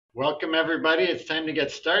Welcome, everybody. It's time to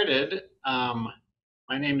get started.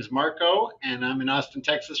 My name is Marco, and I'm in Austin,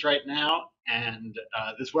 Texas right now. And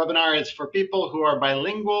this webinar is for people who are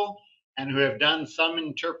bilingual and who have done some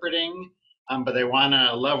interpreting, but they want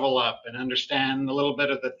to level up and understand a little bit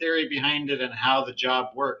of the theory behind it and how the job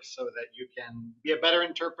works so that you can be a better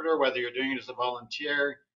interpreter, whether you're doing it as a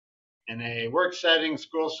volunteer in a work setting,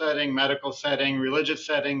 school setting, medical setting, religious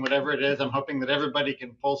setting, whatever it is. I'm hoping that everybody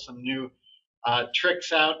can pull some new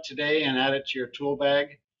tricks out today and add it to your tool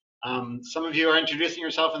bag. Some of you are introducing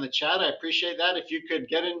yourself in the chat. I appreciate that. If you could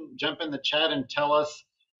jump in the chat and tell us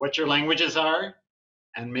what your languages are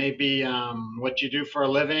and maybe what you do for a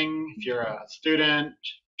living, if you're a student,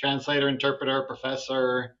 translator, interpreter,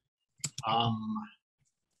 professor, um,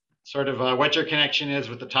 sort of what your connection is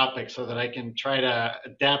with the topic so that I can try to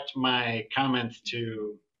adapt my comments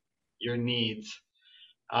to your needs.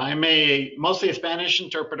 I'm mostly a Spanish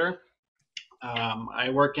interpreter. I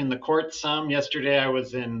work in the court some. Yesterday I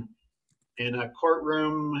was in a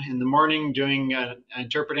courtroom in the morning doing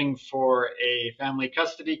interpreting for a family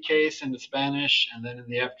custody case into Spanish, and then in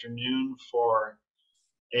the afternoon for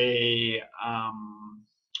a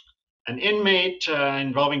an inmate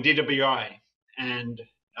involving DWI. And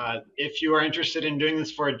if you are interested in doing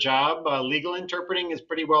this for a job, legal interpreting is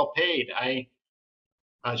pretty well paid.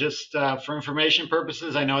 Just for information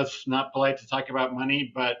purposes, I know it's not polite to talk about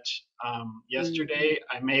money, but yesterday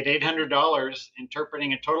I made $800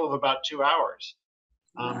 interpreting a total of about 2 hours.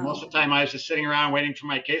 Most of the time I was just sitting around waiting for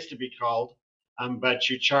my case to be called, but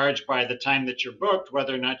you charge by the time that you're booked,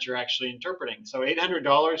 whether or not you're actually interpreting. So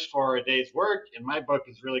 $800 for a day's work in my book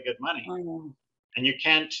is really good money. And you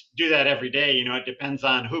can't do that every day. You know, it depends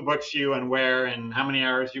on who books you and where and how many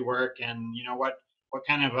hours you work and, you know, what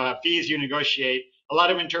kind of fees you negotiate. A lot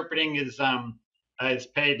of interpreting is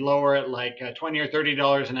paid lower at like $20 or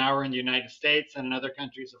 $30 an hour in the United States, and in other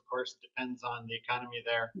countries, of course, it depends on the economy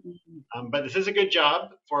there. But this is a good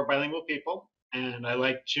job for bilingual people, and I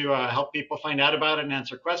like to help people find out about it and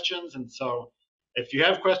answer questions. And so if you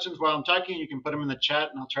have questions while I'm talking, you can put them in the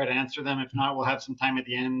chat and I'll try to answer them. If not, we'll have some time at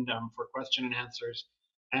the end for question and answers.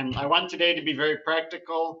 And I want today to be very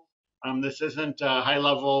practical. This isn't high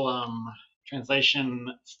level translation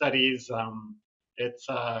studies. It's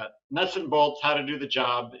nuts and bolts, how to do the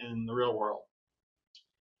job in the real world.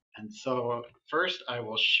 And so first I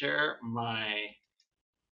will share my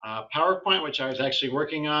PowerPoint, which I was actually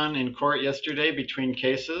working on in court yesterday between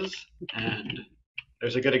cases. And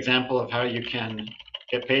there's a good example of how you can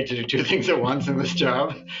get paid to do two things at once in this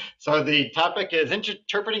job. So the topic is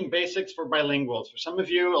interpreting basics for bilinguals. For some of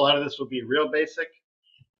you, a lot of this will be real basic.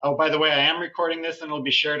 Oh, by the way, I am recording this and it'll be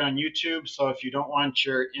shared on YouTube. So if you don't want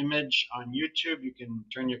your image on YouTube, you can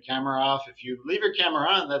turn your camera off. If you leave your camera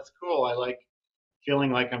on, that's cool. I like feeling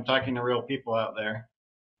like I'm talking to real people out there.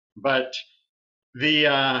 But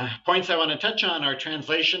the points I want to touch on are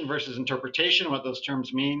translation versus interpretation, what those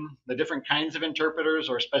terms mean, the different kinds of interpreters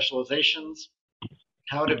or specializations,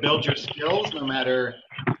 how to build your skills no matter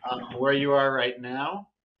where you are right now,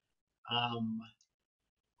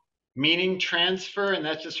 meaning transfer, and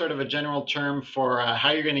that's just sort of a general term for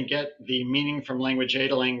how you're going to get the meaning from language A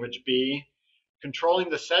to language B, controlling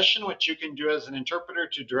the session, what you can do as an interpreter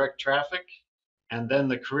to direct traffic, and then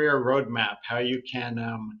the career roadmap, how you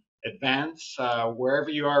can advance wherever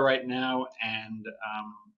you are right now and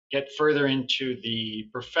get further into the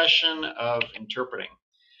profession of interpreting.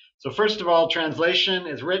 So first of all, translation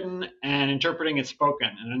is written and interpreting is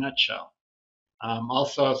spoken in a nutshell.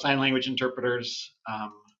 Also, sign language interpreters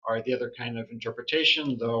are the other kind of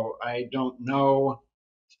interpretation, though I don't know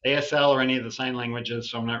ASL or any of the sign languages,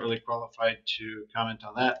 so I'm not really qualified to comment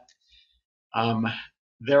on that.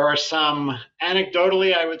 There are some,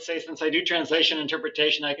 anecdotally, I would say, since I do translation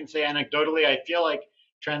interpretation, I can say anecdotally, I feel like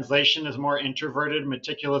translation is more introverted,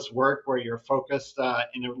 meticulous work where you're focused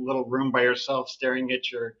in a little room by yourself, staring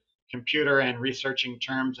at your computer and researching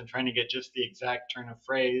terms and trying to get just the exact turn of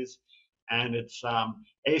phrase. And it's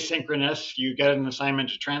asynchronous. You get an assignment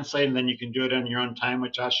to translate and then you can do it on your own time,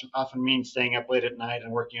 which often means staying up late at night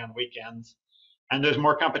and working on weekends. And there's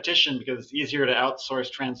more competition because it's easier to outsource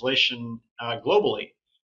translation globally.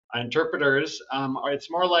 Interpreters, it's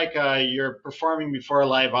more like you're performing before a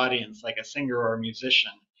live audience, like a singer or a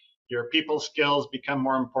musician. Your people skills become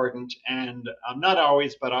more important, and not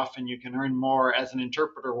always, but often you can earn more as an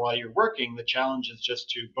interpreter while you're working. The challenge is just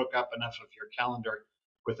to book up enough of your calendar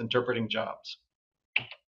with interpreting jobs.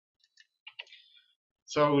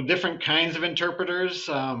 So different kinds of interpreters,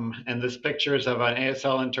 and this picture is of an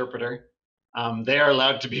ASL interpreter. They are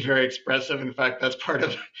allowed to be very expressive. In fact, that's part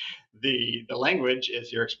of the language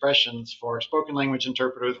is your expressions. For spoken language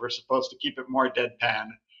interpreters, we're supposed to keep it more deadpan.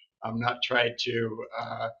 not try to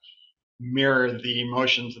mirror the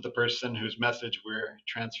emotions of the person whose message we're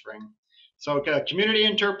transferring. So a community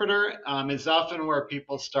interpreter is often where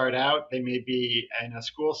people start out. They may be in a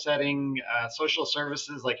school setting, social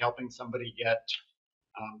services like helping somebody get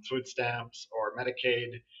food stamps or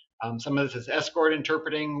Medicaid. Some of this is escort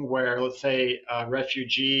interpreting, where let's say a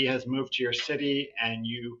refugee has moved to your city and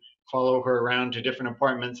you follow her around to different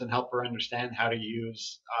appointments and help her understand how to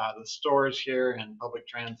use the stores here and public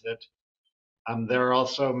transit. There are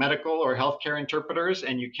also medical or healthcare interpreters,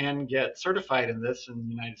 and you can get certified in this in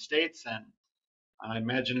the United States. And I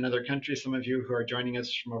imagine in other countries, some of you who are joining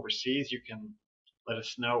us from overseas, you can let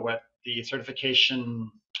us know what the certification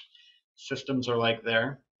systems are like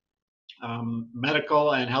there.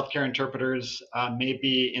 Medical and healthcare interpreters may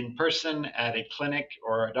be in person at a clinic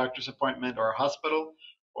or a doctor's appointment or a hospital,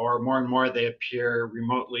 or more and more they appear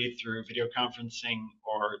remotely through video conferencing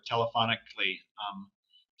or telephonically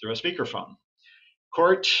through a speakerphone.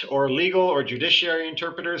 Court or legal or judiciary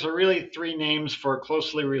interpreters are really three names for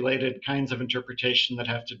closely related kinds of interpretation that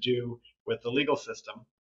have to do with the legal system.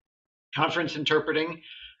 Conference interpreting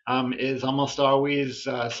is almost always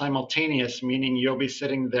simultaneous, meaning you'll be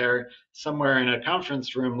sitting there somewhere in a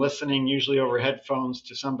conference room listening, usually over headphones,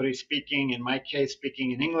 to somebody speaking, in my case,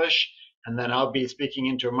 speaking in English, and then I'll be speaking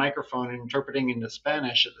into a microphone and interpreting into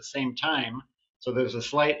Spanish at the same time. So there's a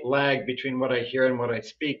slight lag between what I hear and what I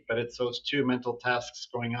speak, but it's those two mental tasks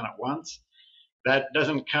going on at once. That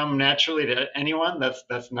doesn't come naturally to anyone.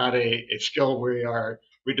 That's not a skill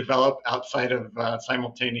we develop outside of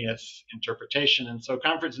simultaneous interpretation. And so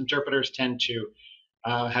conference interpreters tend to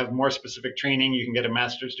have more specific training. You can get a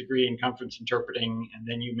master's degree in conference interpreting, and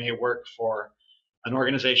then you may work for an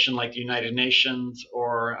organization like the United Nations,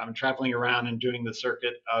 or traveling around and doing the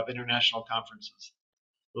circuit of international conferences.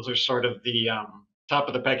 Those are sort of the top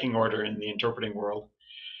of the pecking order in the interpreting world.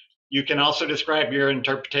 You can also describe your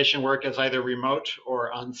interpretation work as either remote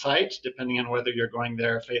or on-site, depending on whether you're going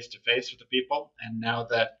there face-to-face with the people. And now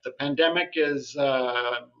that the pandemic is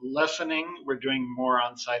lessening, we're doing more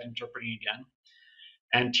on-site interpreting again.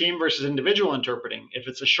 And team versus individual interpreting. If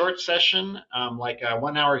it's a short session, like a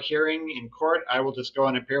 1-hour hearing in court, I will just go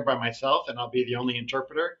and appear by myself and I'll be the only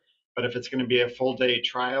interpreter. But if it's going to be a full-day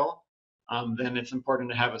trial, then it's important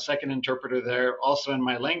to have a second interpreter there, also in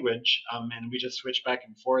my language, and we just switch back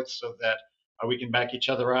and forth so that we can back each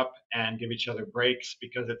other up and give each other breaks,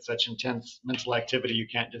 because it's such intense mental activity. You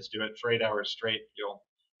can't just do it for 8 hours straight. You'll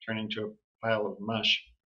turn into a pile of mush.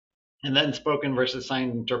 And then spoken versus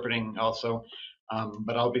signed interpreting also,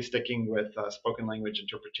 but I'll be sticking with spoken language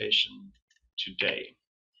interpretation today.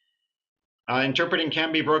 Interpreting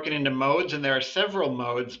can be broken into modes, and there are several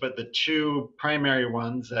modes, but the two primary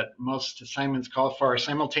ones that most assignments call for are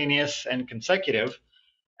simultaneous and consecutive.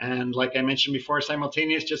 And like I mentioned before,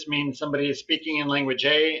 simultaneous just means somebody is speaking in language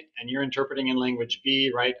A and you're interpreting in language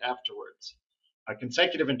B right afterwards.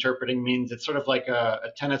 Consecutive interpreting means it's sort of like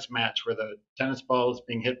a tennis match where the tennis ball is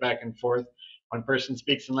being hit back and forth. One person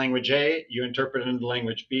speaks in language A, you interpret into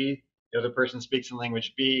language B. The other person speaks in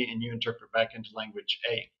language B and you interpret back into language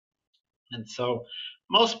A. And so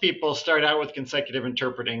most people start out with consecutive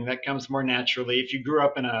interpreting. That comes more naturally. If you grew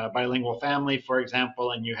up in a bilingual family, for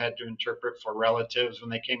example, and you had to interpret for relatives when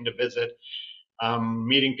they came to visit,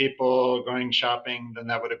 meeting people, going shopping, then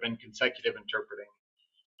that would have been consecutive interpreting.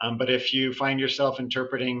 But if you find yourself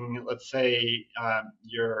interpreting, let's say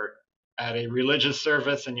you're at a religious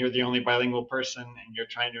service and you're the only bilingual person and you're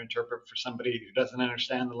trying to interpret for somebody who doesn't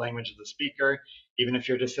understand the language of the speaker, even if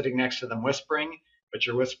you're just sitting next to them whispering, but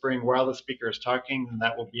you're whispering while the speaker is talking, then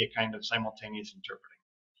that will be a kind of simultaneous interpreting.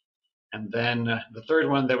 And then the third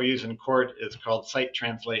one that we use in court is called sight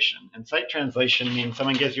translation. And sight translation means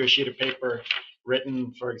someone gives you a sheet of paper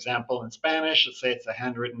written, for example, in Spanish. Let's say it's a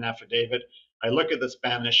handwritten affidavit. I look at the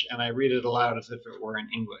Spanish and I read it aloud as if it were in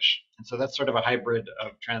English. And so that's sort of a hybrid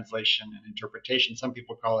of translation and interpretation. Some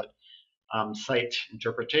people call it sight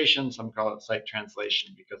interpretation. Some call it sight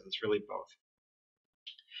translation, because it's really both.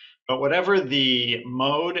 But whatever the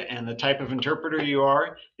mode and the type of interpreter you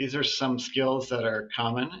are, these are some skills that are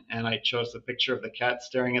common. And I chose the picture of the cat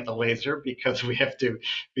staring at the laser because we have to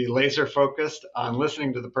be laser focused on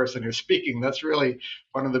listening to the person who's speaking. That's really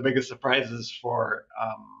one of the biggest surprises for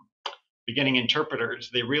beginning interpreters.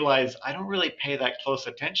 They realize I don't really pay that close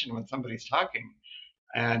attention when somebody's talking.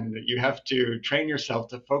 And you have to train yourself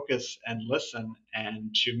to focus and listen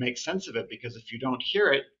and to make sense of it, because if you don't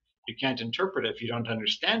hear it, you can't interpret it. If you don't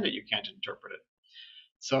understand it, you can't interpret it.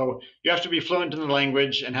 So you have to be fluent in the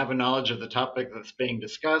language and have a knowledge of the topic that's being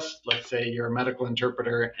discussed. Let's say you're a medical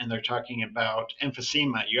interpreter and they're talking about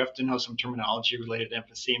emphysema. You have to know some terminology related to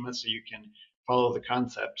emphysema so you can follow the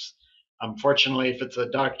concepts. Fortunately, if it's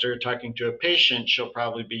a doctor talking to a patient, she'll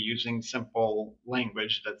probably be using simple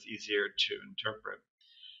language that's easier to interpret.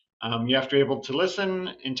 You have to be able to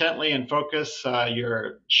listen intently and focus.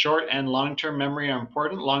 Your short and long-term memory are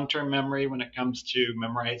important. Long-term memory when it comes to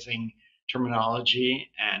memorizing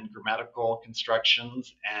terminology and grammatical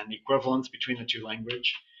constructions and equivalence between the two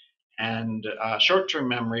languages. And short-term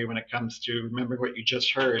memory when it comes to remembering what you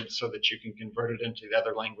just heard so that you can convert it into the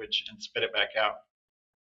other language and spit it back out.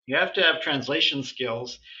 You have to have translation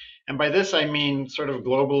skills. And by this, I mean sort of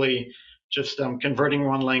globally, just converting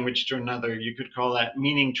one language to another. You could call that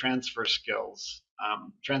meaning transfer skills.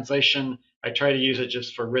 Translation, I try to use it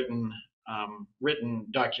just for written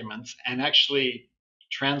documents. And actually,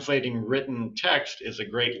 translating written text is a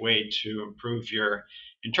great way to improve your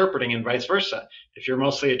interpreting and vice versa. If you're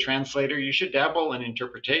mostly a translator, you should dabble in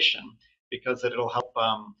interpretation because it'll help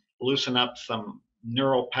loosen up some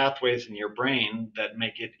neural pathways in your brain that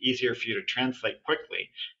make it easier for you to translate quickly.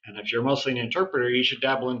 And if you're mostly an interpreter, you should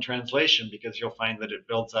dabble in translation because you'll find that it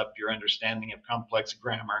builds up your understanding of complex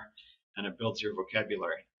grammar and it builds your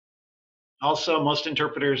vocabulary. Also, most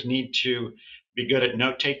interpreters need to be good at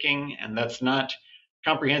note-taking, and that's not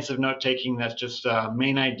comprehensive note-taking, that's just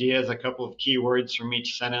main ideas, a couple of keywords from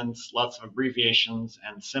each sentence, lots of abbreviations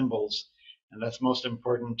and symbols. And that's most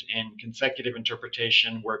important in consecutive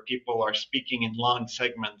interpretation where people are speaking in long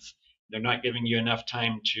segments. They're not giving you enough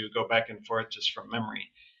time to go back and forth just from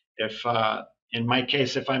memory. If, in my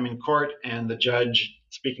case, if I'm in court and the judge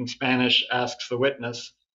speaking Spanish asks the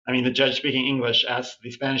witness, the judge speaking English asks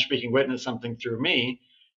the Spanish-speaking witness something through me,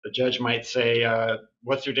 the judge might say,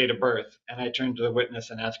 what's your date of birth? And I turn to the witness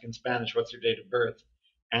and ask in Spanish, what's your date of birth?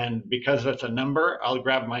 And because that's a number, I'll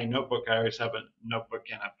grab my notebook. I always have a notebook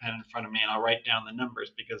and a pen in front of me, and I'll write down the numbers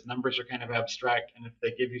because numbers are kind of abstract. And if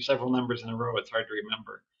they give you several numbers in a row, it's hard to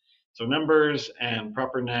remember. So numbers and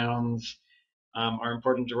proper nouns are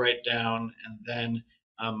important to write down. And then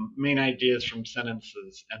main ideas from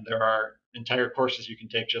sentences. And there are entire courses you can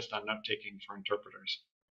take just on note-taking for interpreters.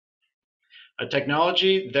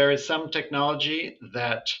 Technology, there is some technology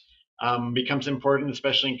that becomes important,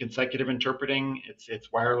 especially in consecutive interpreting.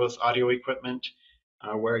 It's wireless audio equipment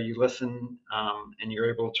where you listen and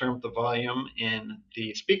you're able to turn up the volume in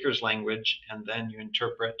the speaker's language, and then you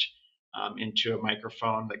interpret into a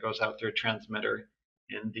microphone that goes out through a transmitter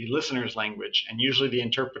in the listener's language. And usually the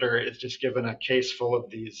interpreter is just given a case full of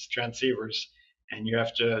these transceivers, and you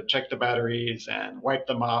have to check the batteries and wipe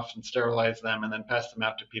them off and sterilize them and then pass them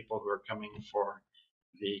out to people who are coming for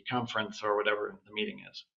the conference or whatever the meeting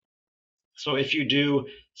is. So if you do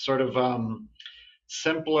sort of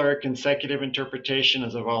simpler consecutive interpretation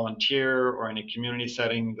as a volunteer or in a community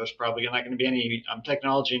setting, there's probably not going to be any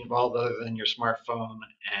technology involved other than your smartphone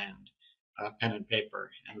and pen and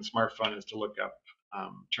paper. And the smartphone is to look up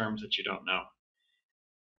terms that you don't know.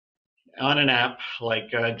 On an app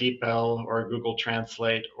like DeepL or Google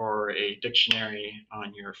Translate or a dictionary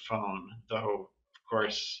on your phone, though, of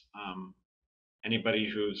course, anybody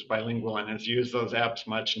who's bilingual and has used those apps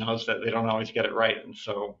much knows that they don't always get it right, and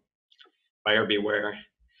so buyer beware.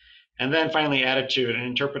 And then finally, attitude. An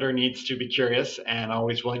interpreter needs to be curious and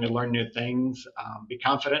always willing to learn new things. Be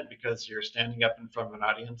confident because you're standing up in front of an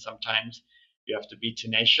audience. Sometimes you have to be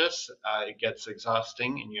tenacious. It gets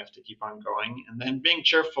exhausting and you have to keep on going. And then being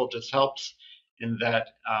cheerful just helps in that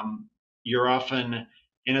you're often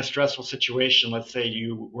in a stressful situation. Let's say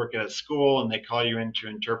you work at a school and they call you in to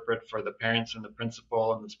interpret for the parents and the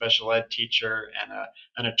principal and the special ed teacher and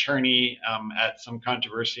an attorney at some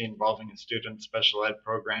controversy involving a student special ed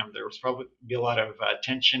program. There will probably be a lot of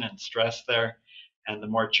tension and stress there. And the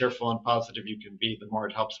more cheerful and positive you can be, the more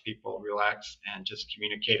it helps people relax and just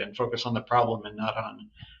communicate and focus on the problem and not on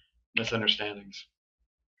misunderstandings.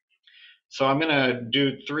 So I'm going to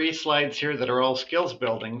do 3 slides here that are all skills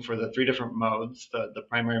building for the 3 different modes, the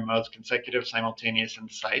primary modes, consecutive, simultaneous,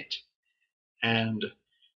 and sight. And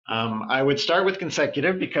I would start with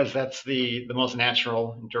consecutive because that's the most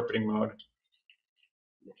natural interpreting mode.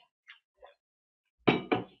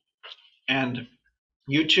 And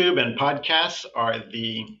YouTube and podcasts are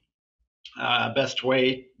the best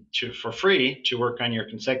way for free to work on your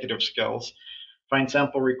consecutive skills. Find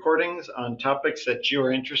sample recordings on topics that you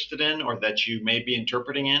are interested in or that you may be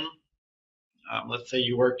interpreting in. Let's say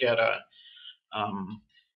you work at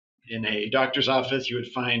in a doctor's office, you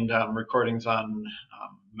would find recordings on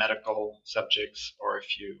medical subjects, or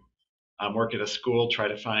if you work at a school, try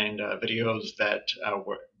to find videos that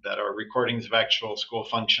are recordings of actual school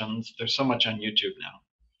functions. There's so much on YouTube now.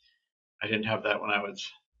 I didn't have that when I was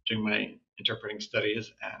doing my interpreting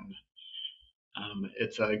studies, and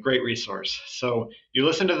It's a great resource. So you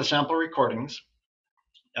listen to the sample recordings.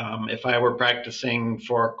 If I were practicing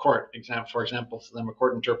for court exam, for example, so I'm a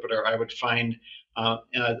court interpreter, I would find a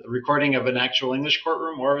recording of an actual English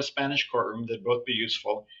courtroom or of a Spanish courtroom. They'd both be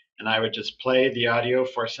useful. And I would just play the audio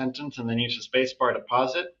for a sentence and then use the space bar to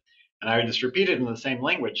pause it. And I would just repeat it in the same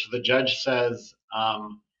language. So the judge says,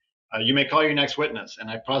 you may call your next witness. And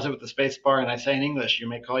I pause it with the space bar and I say in English, you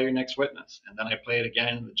may call your next witness. And then I play it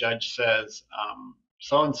again. And the judge says,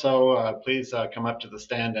 so-and-so, please come up to the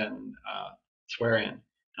stand and swear in.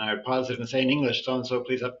 And I would pause it and say in English, so-and-so,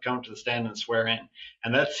 please come to the stand and swear in.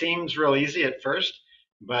 And that seems real easy at first,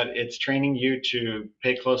 but it's training you to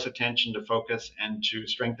pay close attention, to focus, and to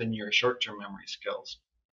strengthen your short-term memory skills.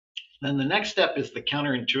 Then the next step is the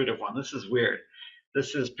counterintuitive one. This is weird.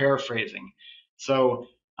 This is paraphrasing. So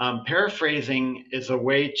paraphrasing is a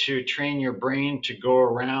way to train your brain to go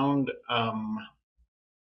around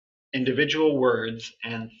individual words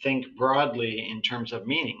and think broadly in terms of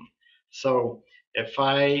meaning. So if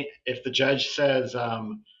the judge says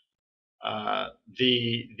the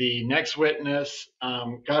next witness,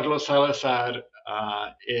 Carlos Salazar,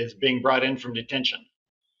 is being brought in from detention,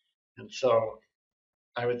 and so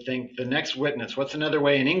I would think the next witness. What's another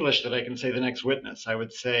way in English that I can say the next witness? I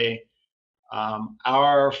would say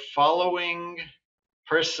our following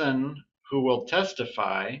person who will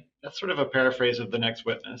testify. That's sort of a paraphrase of the next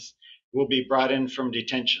witness. Will be brought in from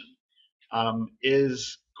detention.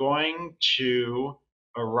 Is going to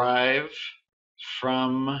arrive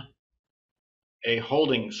from a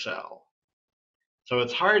holding cell. So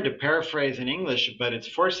it's hard to paraphrase in English, but it's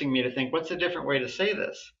forcing me to think, what's a different way to say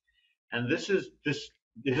this? And this isn't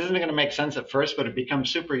going to make sense at first, but it becomes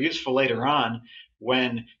super useful later on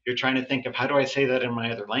when you're trying to think of how do I say that in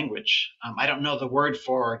my other language? I don't know the word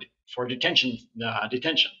for detention.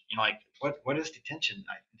 Detention. You know, like what is detention?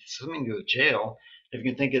 It's something to do with jail. If you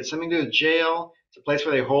can think it's something to do with jail, it's a place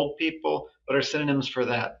where they hold people. What are synonyms for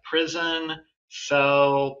that? Prison,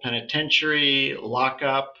 cell, penitentiary,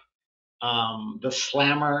 lockup, the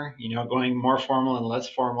slammer, you know, going more formal and less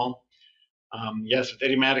formal. Yes, with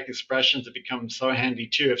idiomatic expressions, it becomes so handy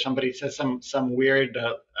too. If somebody says some weird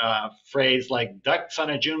phrase like ducks on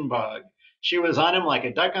a June bug, she was on him like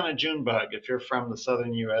a duck on a June bug. If you're from the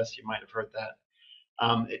southern U.S., you might have heard that.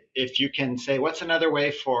 If you can say, what's another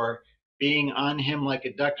way for being on him like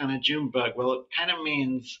a duck on a June bug? Well, it kind of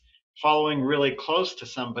means following really close to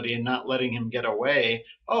somebody and not letting him get away.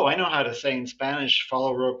 Oh, I know how to say in Spanish,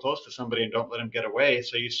 follow real close to somebody and don't let him get away.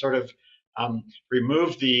 So you sort of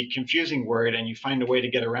remove the confusing word and you find a way to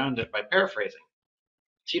get around it by paraphrasing.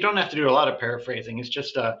 So you don't have to do a lot of paraphrasing. It's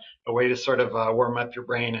just a way to sort of warm up your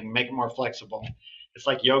brain and make it more flexible. It's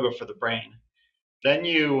like yoga for the brain. Then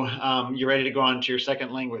you're ready to go on to your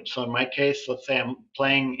second language. So in my case, let's say I'm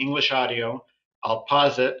playing English audio. I'll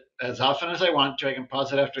pause it as often as I want to. I can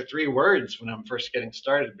pause it after 3 words when I'm first getting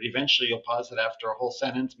started, but eventually you'll pause it after a whole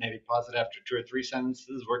sentence, maybe pause it after 2 or 3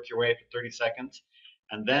 sentences, work your way to 30 seconds.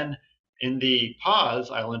 And then in the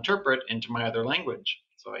pause, I'll interpret into my other language.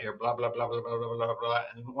 So I hear blah, blah, blah, blah, blah, blah, blah, blah.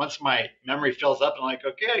 And once my memory fills up, I'm like,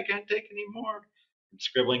 okay, I can't take any more. I'm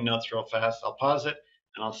scribbling notes real fast. I'll pause it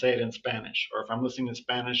and I'll say it in Spanish. Or if I'm listening to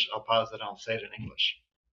Spanish, I'll pause it and I'll say it in English.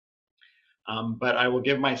 But I will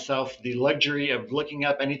give myself the luxury of looking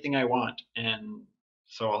up anything I want. And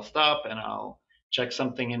so I'll stop and I'll check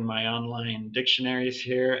something in my online dictionaries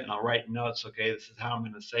here and I'll write notes. Okay, this is how I'm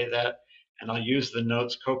going to say that. And I'll use the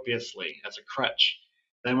notes copiously as a crutch.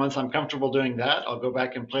 Then once I'm comfortable doing that, I'll go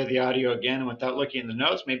back and play the audio again. And without looking at the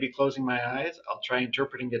notes, maybe closing my eyes, I'll try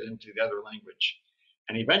interpreting it into the other language.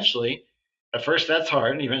 And eventually, at first that's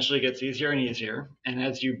hard, and eventually it gets easier and easier. And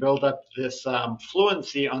as you build up this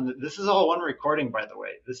fluency this is all one recording, by the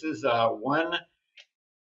way. This is one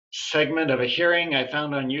segment of a hearing I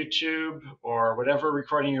found on YouTube or whatever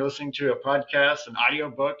recording you're listening to, a podcast, an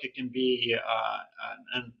audiobook. It can be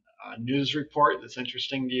a news report that's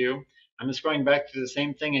interesting to you. I'm just going back to the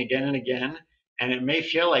same thing again and again. And it may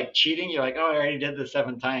feel like cheating. You're like, oh, I already did this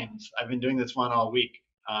 7 times. I've been doing this one all week.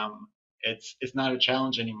 It's not a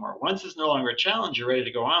challenge anymore. Once it's no longer a challenge, you're ready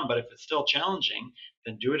to go on. But if it's still challenging,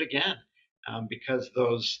 then do it again, because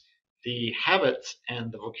the habits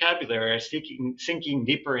and the vocabulary are sinking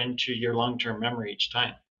deeper into your long-term memory each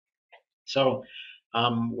time. So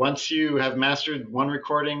once you have mastered one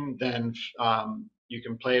recording, then you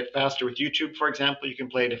can play it faster with YouTube, for example. You can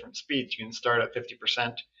play different speeds. You can start at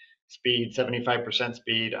 50% speed, 75%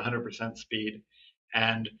 speed, 100% speed,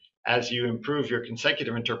 and as you improve your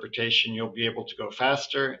consecutive interpretation, you'll be able to go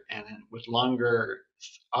faster and with longer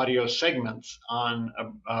audio segments on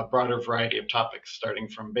a broader variety of topics, starting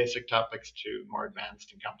from basic topics to more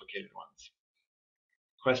advanced and complicated ones.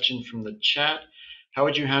 question from the chat. How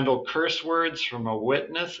would you handle curse words from a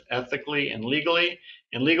witness ethically and legally?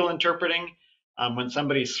 In legal interpreting, when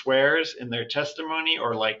somebody swears in their testimony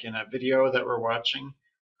or like in a video that we're watching,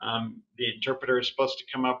 the interpreter is supposed to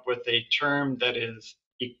come up with a term that is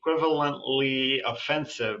equivalently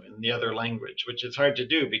offensive in the other language, which is hard to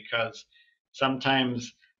do because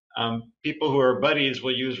sometimes people who are buddies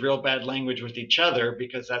will use real bad language with each other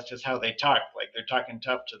because that's just how they talk. Like they're talking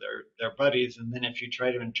tough to their buddies, and then if you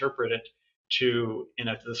try to interpret it to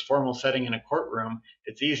this formal setting in a courtroom,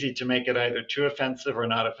 it's easy to make it either too offensive or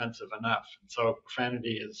not offensive enough. And so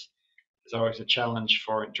profanity is always a challenge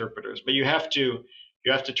for interpreters. But you have to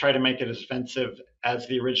try to make it as offensive as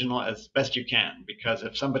the original as best you can, because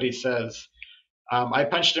if somebody says, I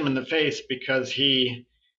punched him in the face because he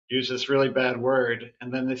used this really bad word,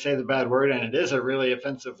 and then they say the bad word and it is a really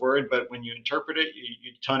offensive word, but when you interpret it,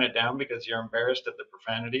 you tone it down because you're embarrassed at the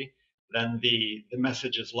profanity, then the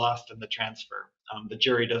message is lost in the transfer. The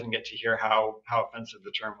jury doesn't get to hear how offensive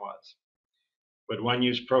the term was. Would one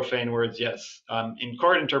use profane words? Yes. In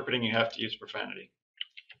court interpreting, you have to use profanity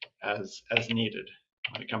as needed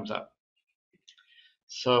when it comes up.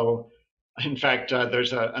 So, in fact,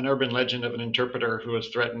 there's an urban legend of an interpreter who was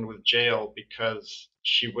threatened with jail because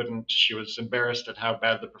she was embarrassed at how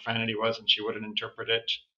bad the profanity was and she wouldn't interpret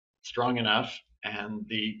it strong enough. And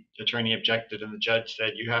the attorney objected, and the judge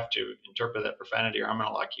said, you have to interpret that profanity or I'm going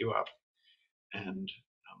to lock you up. And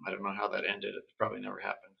I don't know how that ended. It probably never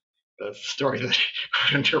happened. That's the story that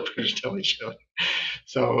interpreters tell each other.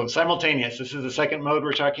 So simultaneous, this is the second mode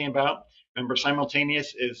we're talking about. Remember,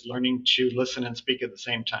 simultaneous is learning to listen and speak at the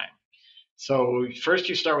same time. So first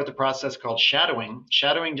you start with a process called shadowing.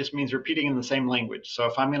 Shadowing just means repeating in the same language. So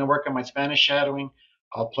if I'm going to work on my Spanish shadowing,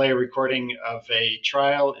 I'll play a recording of a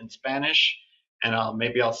trial in Spanish, and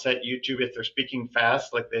maybe I'll set YouTube, if they're speaking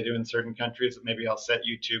fast like they do in certain countries, maybe I'll set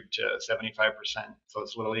YouTube to 75%, so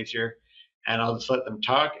it's a little easier. And I'll just let them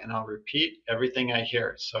talk and I'll repeat everything I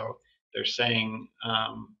hear. So they're saying,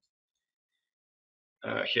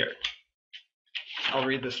 here, I'll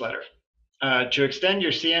read this letter. To extend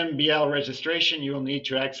your CMBL registration, you will need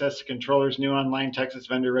to access the controller's new online Texas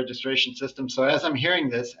vendor registration system. So as I'm hearing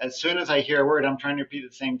this, as soon as I hear a word, I'm trying to repeat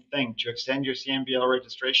the same thing. To extend your CMBL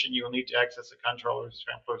registration, you will need to access the controller's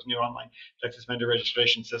new online Texas vendor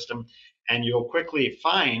registration system. And you'll quickly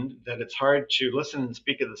find that it's hard to listen and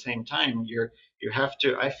speak at the same time. You have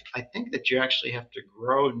to, I think that you actually have to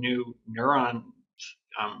grow new neurons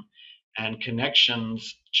and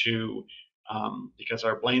connections to because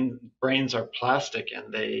our brains are plastic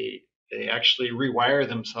and they actually rewire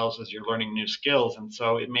themselves as you're learning new skills. And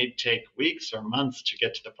so it may take weeks or months to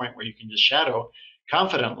get to the point where you can just shadow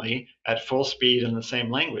confidently at full speed in the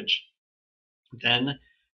same language. Then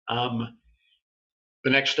the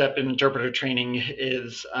next step in interpreter training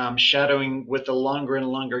is shadowing with a longer and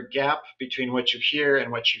longer gap between what you hear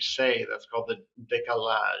and what you say. That's called the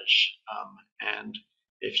décalage. And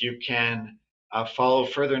if you can follow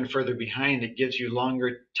further and further behind, it gives you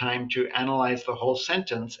longer time to analyze the whole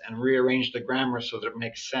sentence and rearrange the grammar so that it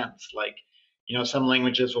makes sense. Like, some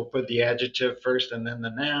languages will put the adjective first and then the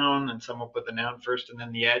noun, and some will put the noun first and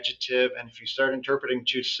then the adjective. And if you start interpreting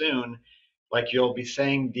too soon, like you'll be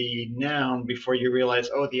saying the noun before you realize,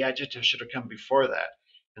 oh, the adjective should have come before that.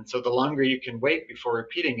 And so the longer you can wait before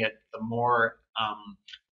repeating it, the more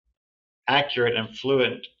accurate and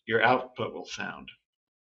fluent your output will sound.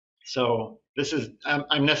 So this is,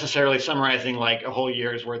 I'm necessarily summarizing like a whole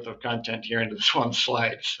year's worth of content here into this one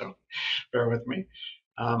slide, so bear with me.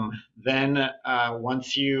 Then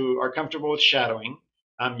once you are comfortable with shadowing,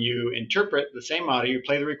 you interpret the same audio, you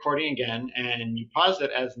play the recording again, and you pause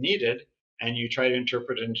it as needed, and you try to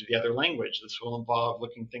interpret it into the other language. This will involve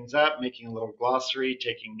looking things up, making a little glossary,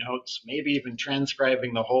 taking notes, maybe even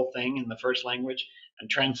transcribing the whole thing in the first language and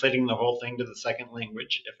translating the whole thing to the second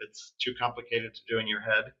language if it's too complicated to do in your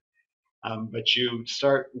head. But you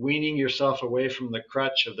start weaning yourself away from the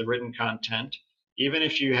crutch of the written content. Even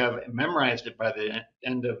if you have memorized it by the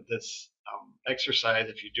end of this exercise,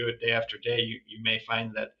 if you do it day after day, you may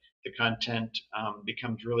find that the content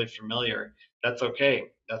becomes really familiar. That's okay.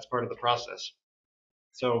 That's part of the process.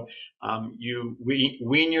 So you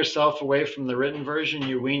wean yourself away from the written version.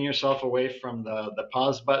 You wean yourself away from the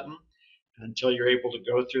pause button until you're able to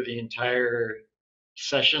go through the entire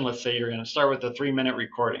session. Let's say you're going to start with a 3-minute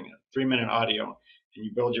recording, a 3-minute audio, and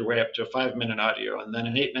you build your way up to a 5-minute audio, and then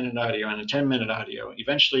an 8-minute audio, and a 10-minute audio.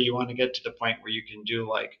 Eventually, you want to get to the point where you can do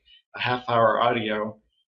like a half-hour audio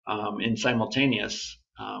in simultaneous,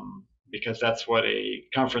 because that's what a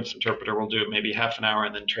conference interpreter will do, maybe half an hour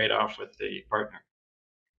and then trade off with the partner.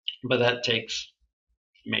 But that takes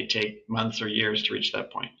may take months or years to reach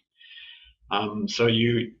that point. So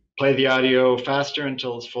you play the audio faster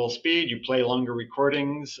until it's full speed. You play longer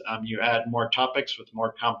recordings. You add more topics with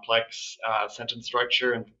more complex sentence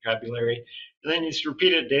structure and vocabulary. And then you just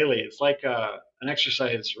repeat it daily. It's like an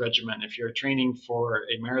exercise regimen. If you're training for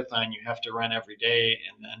a marathon, you have to run every day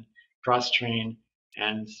and then cross-train.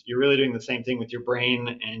 And you're really doing the same thing with your brain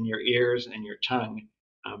and your ears and your tongue.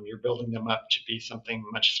 You're building them up to be something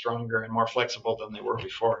much stronger and more flexible than they were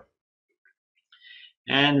before.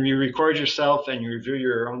 And you record yourself and you review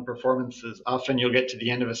your own performances. Often you'll get to the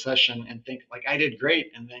end of a session and think, like, I did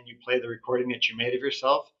great. And then you play the recording that you made of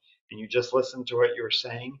yourself and you just listen to what you were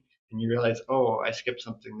saying and you realize, oh, I skipped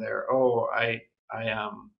something there. Oh,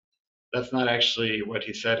 that's not actually what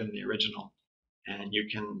he said in the original. And you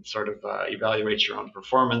can sort of evaluate your own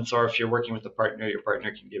performance, or if you're working with a partner, your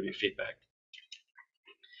partner can give you feedback.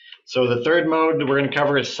 So the third mode we're going to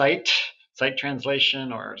cover is sight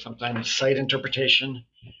translation, or sometimes sight interpretation.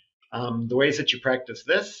 The ways that you practice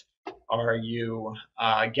this are you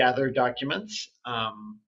gather documents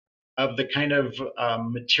of the kind of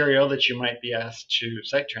material that you might be asked to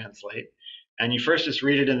sight translate. And you first just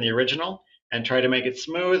read it in the original and try to make it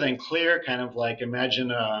smooth and clear, kind of like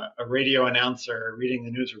imagine a radio announcer reading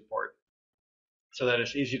the news report so that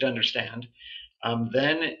it's easy to understand.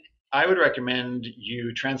 Then I would recommend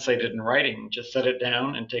you translate it in writing. Just set it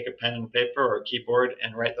down and take a pen and paper or a keyboard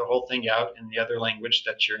and write the whole thing out in the other language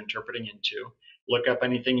that you're interpreting into. Look up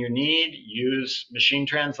anything you need, use machine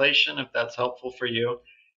translation if that's helpful for you,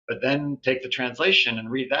 but then take the translation and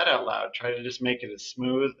read that out loud. Try to just make it as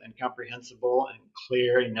smooth and comprehensible and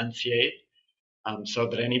clear, enunciate, so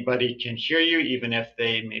that anybody can hear you, even if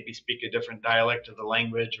they maybe speak a different dialect of the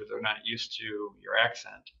language or they're not used to your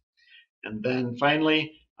accent. And then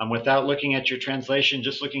finally, without looking at your translation,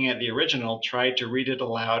 just looking at the original, try to read it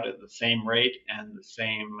aloud at the same rate and the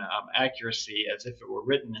same accuracy as if it were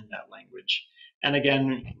written in that language. And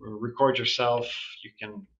again, record yourself. You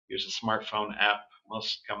can use a smartphone app.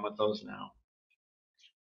 Most come with those now.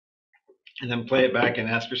 And then play it back and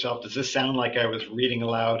ask yourself, does this sound like I was reading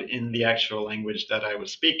aloud in the actual language that I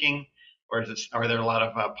was speaking? Or are there a lot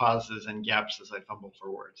of pauses and gaps as I fumble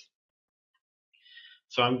for words?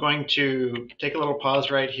 So I'm going to take a little pause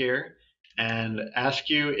right here and ask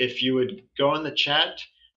you if you would go in the chat.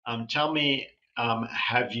 Tell me,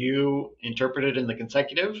 have you interpreted in the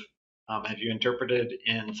consecutive? Have you interpreted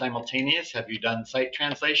in simultaneous? Have you done sight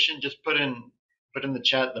translation? Just put in the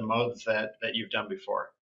chat the modes that you've done before.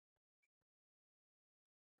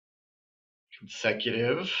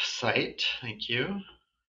 Consecutive, sight, thank you.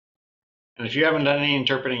 And if you haven't done any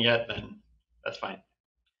interpreting yet, then that's fine.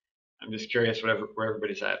 I'm just curious where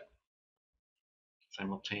everybody's at.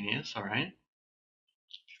 Simultaneous, all right.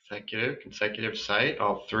 Consecutive, sight,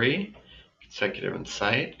 all three. Consecutive and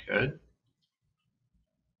sight, good.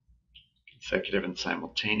 Consecutive and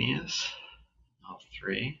simultaneous, all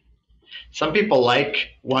three. Some people like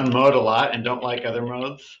one mode a lot and don't like other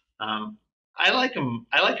modes. I like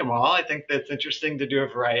them all. I think that's interesting to do a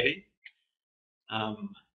variety.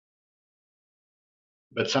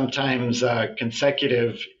 But sometimes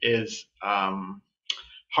consecutive is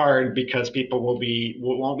hard because people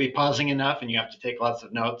won't be pausing enough, and you have to take lots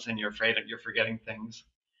of notes, and you're afraid you're forgetting things.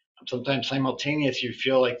 Sometimes simultaneous, you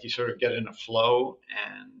feel like you sort of get in a flow,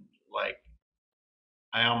 and like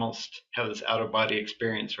I almost have this out of body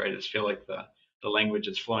experience, right? I just feel like the language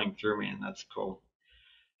is flowing through me, and that's cool.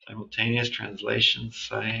 Simultaneous translation,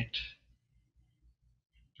 sight,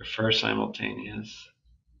 prefer simultaneous,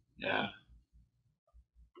 yeah.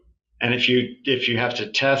 And if you have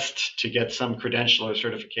to test to get some credential or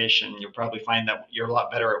certification, you'll probably find that you're a lot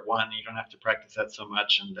better at one. You don't have to practice that so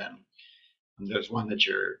much, and then there's one that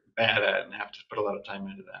you're bad at and have to put a lot of time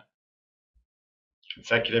into that.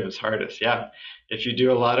 Consecutive is hardest, yeah. If you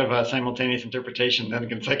do a lot of simultaneous interpretation, then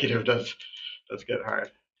consecutive does get hard.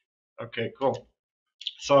 Okay, cool.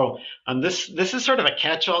 So this is sort of a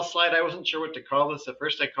catch-all slide. I wasn't sure what to call this. At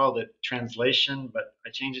first I called it translation, but I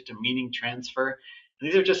changed it to meaning transfer. And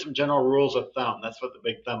these are just some general rules of thumb. That's what the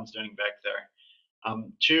big thumb's doing back there.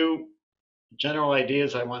 Two general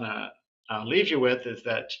ideas I want to leave you with is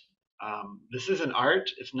that this is an art.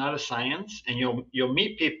 It's not a science. And you'll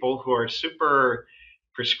meet people who are super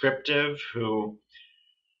prescriptive, who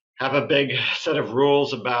have a big set of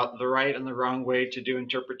rules about the right and the wrong way to do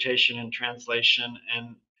interpretation and translation,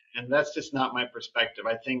 and that's just not my perspective.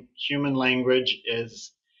 I think human language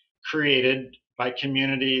is created by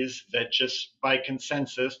communities that just by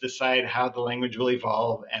consensus decide how the language will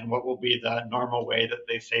evolve and what will be the normal way that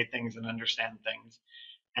they say things and understand things.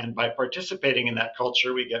 And by participating in that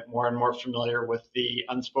culture, we get more and more familiar with the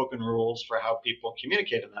unspoken rules for how people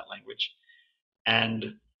communicate in that language.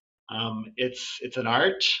 And it's an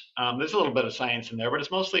art. There's a little bit of science in there, but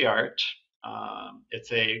it's mostly art.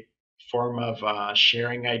 It's a form of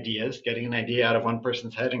sharing ideas, getting an idea out of one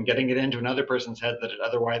person's head and getting it into another person's head that it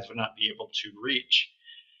otherwise would not be able to reach.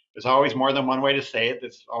 There's always more than one way to say it.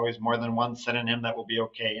 There's always more than one synonym that will be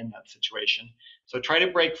okay in that situation. So try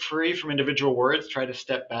to break free from individual words. Try to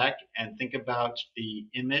step back and think about the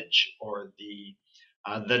image or the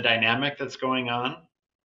dynamic that's going on.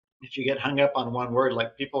 If you get hung up on one word,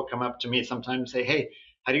 like people come up to me sometimes and say, "Hey,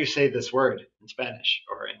 how do you say this word in Spanish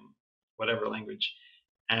or in whatever language?"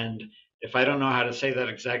 And if I don't know how to say that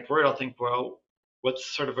exact word, I'll think, well, what's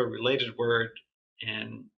sort of a related word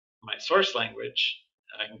in my source language?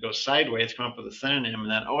 I can go sideways, come up with a synonym,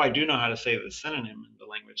 and then, oh, I do know how to say the synonym in the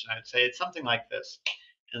language. And I'd say it's something like this.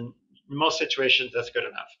 And in most situations, that's good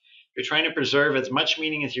enough. You're trying to preserve as much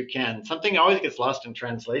meaning as you can. Something always gets lost in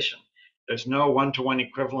translation. There's no one-to-one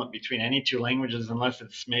equivalent between any two languages unless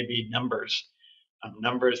it's maybe numbers.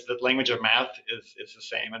 Numbers, the language of math is the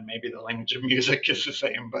same, and maybe the language of music is the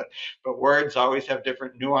same, but words always have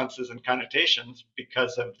different nuances and connotations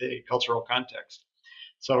because of the cultural context.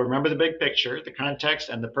 So remember the big picture, the context,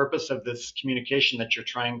 and the purpose of this communication that you're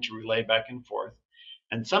trying to relay back and forth.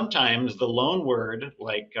 And sometimes the loan word,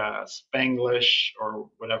 like Spanglish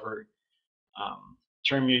or whatever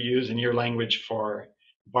term you use in your language for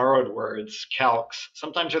borrowed words, calques,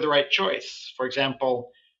 sometimes are the right choice. For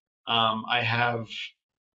example, I have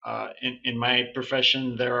in my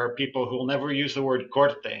profession, there are people who will never use the word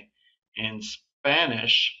corte in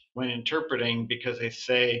Spanish when interpreting because they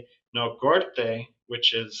say no corte,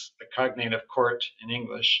 which is the cognate of court in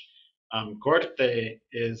English. Corte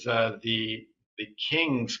is the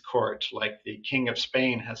king's court, like the king of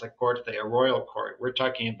Spain has a corte, a royal court. We're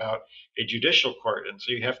talking about a judicial court, and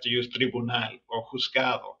so you have to use tribunal or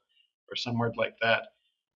juzgado or some word like that.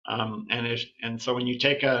 And so when you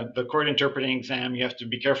take the court interpreting exam, you have to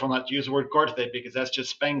be careful not to use the word corte because that's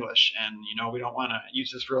just Spanglish, and we don't want to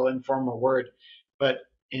use this real informal word. But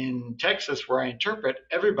in Texas, where I interpret,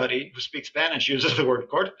 everybody who speaks Spanish uses the word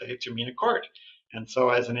corte to mean a court. And so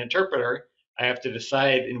as an interpreter, I have to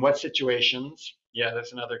decide in what situations. Yeah,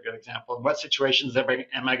 that's another good example. In what situations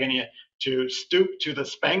am I going to stoop to the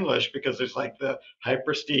Spanglish because there's like the high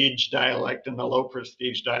prestige dialect and the low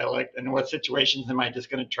prestige dialect, and in what situations am I just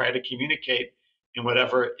going to try to communicate in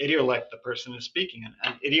whatever idiolect the person is speaking in?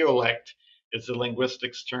 An idiolect is the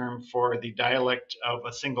linguistics term for the dialect of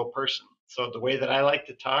a single person. So the way that I like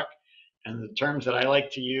to talk and the terms that I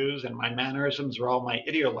like to use and my mannerisms are all my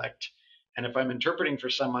idiolect. And if I'm interpreting for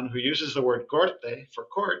someone who uses the word corte for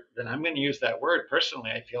court, then I'm going to use that word.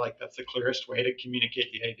 Personally, I feel like that's the clearest way to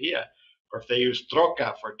communicate the idea. Or if they use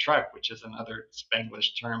troca for truck, which is another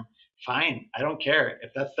Spanglish term, fine. I don't care.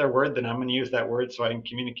 If that's their word, then I'm going to use that word so I can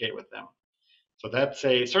communicate with them. So that's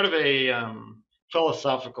a sort of a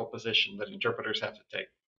philosophical position that interpreters have to take.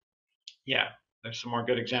 Yeah, there's some more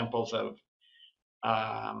good examples of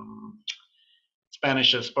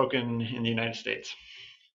Spanish as spoken in the United States.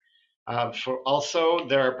 Also,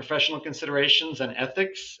 there are professional considerations and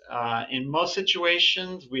ethics. In most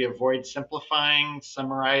situations, we avoid simplifying,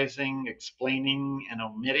 summarizing, explaining, and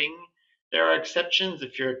omitting. There are exceptions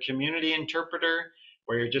if you're a community interpreter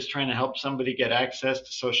where you're just trying to help somebody get access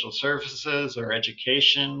to social services or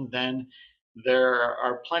education, then there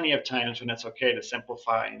are plenty of times when it's okay to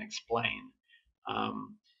simplify and explain.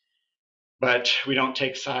 But we don't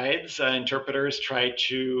take sides. Interpreters try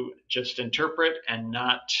to just interpret and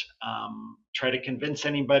not try to convince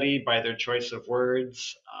anybody by their choice of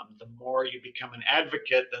words. The more you become an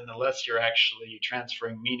advocate, then the less you're actually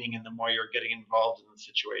transferring meaning and the more you're getting involved in the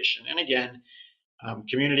situation. And again,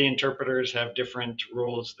 community interpreters have different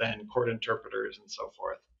rules than court interpreters and so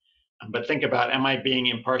forth. But think about, am I being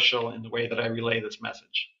impartial in the way that I relay this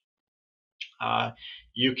message?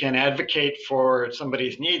 You can advocate for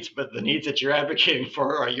somebody's needs, but the needs that you're advocating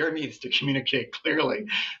for are your needs to communicate clearly.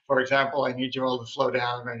 For example, I need you all to slow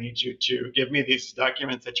down. I need you to give me these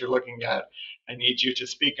documents that you're looking at. I need you to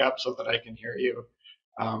speak up so that I can hear you.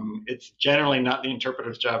 It's generally not the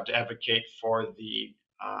interpreter's job to advocate for the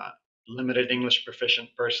limited English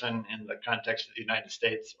proficient person in the context of the United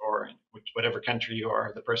States or in whatever country you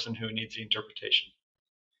are, the person who needs the interpretation.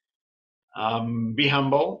 Be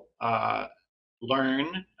humble.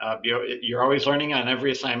 Learn. You're always learning on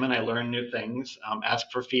every assignment. I learn new things. Ask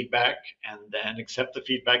for feedback and then accept the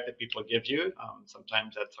feedback that people give you.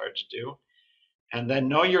 Sometimes that's hard to do. And then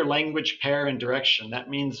know your language pair and direction. That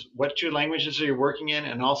means what two languages are you working in,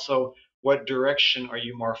 and also what direction are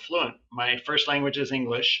you more fluent? My first language is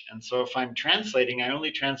English, and so if I'm translating, I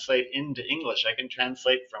only translate into English. I can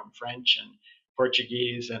translate from French and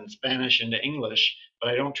Portuguese and Spanish into English, but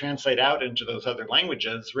I don't translate out into those other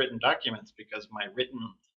languages, written documents, because my written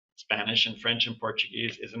Spanish and French and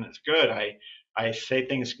Portuguese isn't as good. I say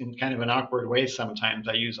things in kind of an awkward way sometimes.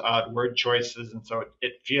 I use odd word choices, and so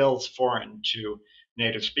it feels foreign to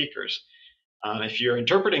native speakers. If you're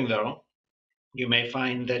interpreting, though, you may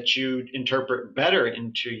find that you interpret better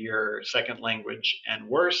into your second language and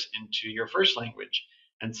worse into your first language.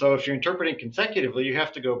 And so if you're interpreting consecutively, you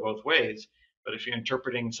have to go both ways. But if you're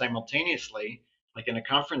interpreting simultaneously, like in a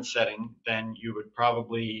conference setting, then you would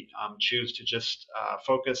probably choose to just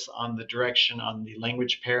focus on the direction, on the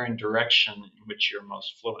language pair and direction in which you're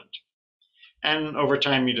most fluent. And over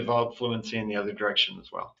time, you develop fluency in the other direction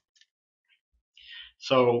as well.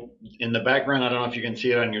 So in the background, I don't know if you can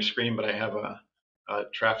see it on your screen, but I have a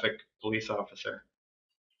traffic police officer,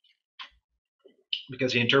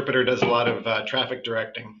 because the interpreter does a lot of traffic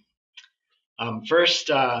directing. First,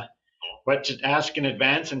 what to ask in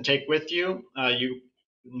advance and take with you.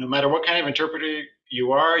 No matter what kind of interpreter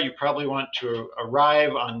you are, you probably want to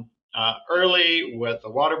arrive on early with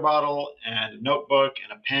a water bottle and a notebook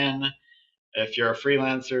and a pen. If you're a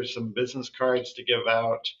freelancer, some business cards to give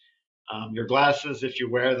out, your glasses if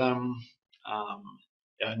you wear them,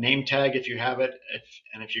 a name tag if you have it,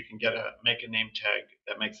 and if you can make a name tag,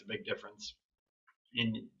 that makes a big difference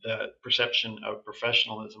in the perception of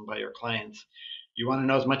professionalism by your clients. You want to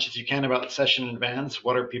know as much as you can about the session in advance.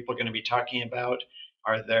 What are people going to be talking about?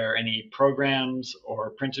 Are there any programs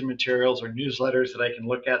or printed materials or newsletters that I can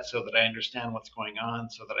look at so that I understand what's going on,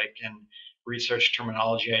 so that I can research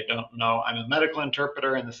terminology I don't know? I'm a medical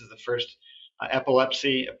interpreter, and this is the first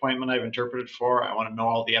epilepsy appointment I've interpreted for. I want to know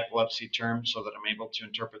all the epilepsy terms so that I'm able to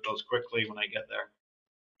interpret those quickly when I get there.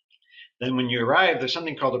 Then when you arrive, there's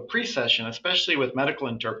something called a pre-session, especially with medical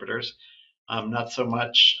interpreters, not so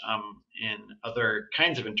much in other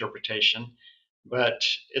kinds of interpretation, but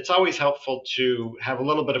it's always helpful to have a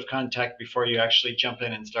little bit of contact before you actually jump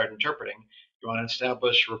in and start interpreting. You want to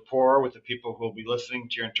establish rapport with the people who will be listening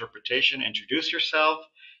to your interpretation, introduce yourself.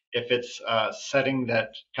 If it's a setting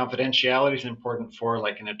that confidentiality is important for,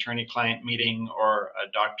 like an attorney-client meeting or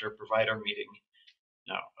a doctor-provider meeting,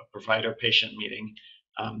 no, a provider-patient meeting,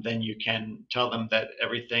 then you can tell them that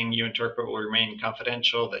everything you interpret will remain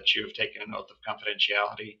confidential, that you have taken an oath of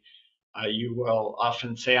confidentiality. You will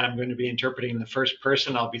often say, I'm going to be interpreting in the first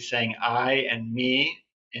person. I'll be saying I and me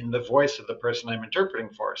in the voice of the person I'm interpreting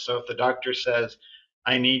for. So if the doctor says,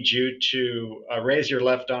 I need you to raise your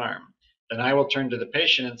left arm, then I will turn to the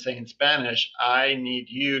patient and say in Spanish, I need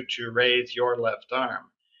you to raise your left arm.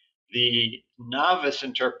 The novice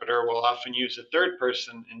interpreter will often use a third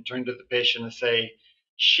person and turn to the patient and say,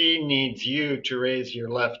 she needs you to raise your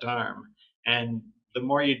left arm. And the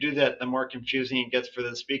more you do that, the more confusing it gets for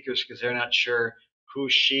the speakers, because they're not sure who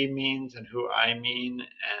she means and who I mean,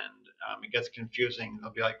 and it gets confusing.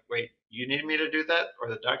 They'll be like, wait, you need me to do that, or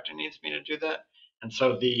the doctor needs me to do that? And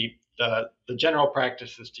so the general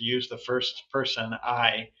practice is to use the first person,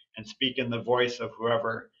 I, and speak in the voice of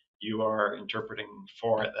whoever you are interpreting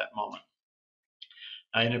for at that moment.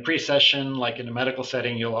 In a pre-session, like in a medical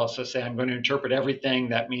setting, you'll also say, I'm going to interpret everything.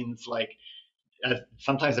 That means, like,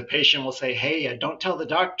 sometimes a patient will say, hey, don't tell the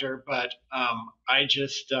doctor, but I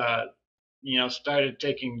just started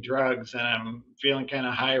taking drugs and I'm feeling kind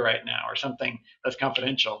of high right now, or something that's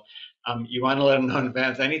confidential. You want to let them know in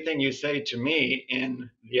advance, anything you say to me in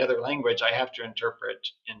the other language, I have to interpret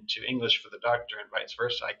into English for the doctor, and vice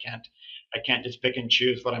versa. I can't just pick and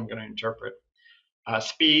choose what I'm going to interpret.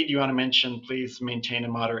 Speed, you want to mention, please maintain a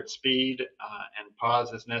moderate speed, and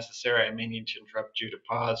pause as necessary. I may need to interrupt you to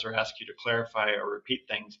pause or ask you to clarify or repeat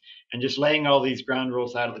things. And just laying all these ground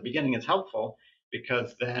rules out at the beginning is helpful,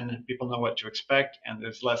 because then people know what to expect, and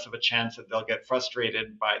there's less of a chance that they'll get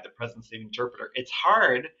frustrated by the presence of the interpreter. It's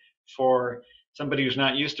hard for somebody who's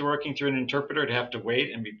not used to working through an interpreter to have to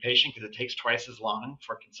wait and be patient, because it takes twice as long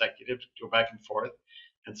for consecutive to go back and forth.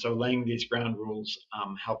 And so laying these ground rules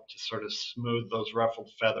help to sort of smooth those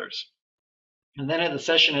ruffled feathers. And then at the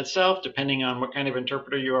session itself, depending on what kind of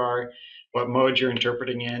interpreter you are, what mode you're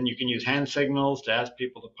interpreting in, you can use hand signals to ask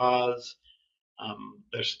people to pause.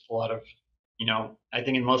 There's a lot of, I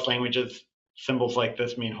think in most languages, symbols like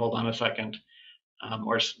this mean hold on a second,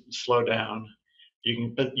 or slow down.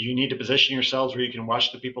 You need to position yourselves where you can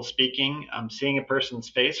watch the people speaking. Seeing a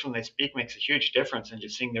person's face when they speak makes a huge difference, and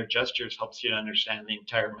just seeing their gestures helps you to understand the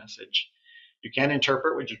entire message. You can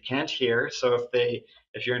interpret what you can't hear. So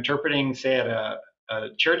if you're interpreting, say, at a a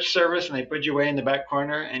church service and they put you away in the back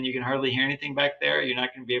corner and you can hardly hear anything back there, you're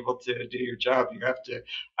not going to be able to do your job. You have to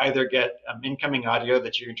either get incoming audio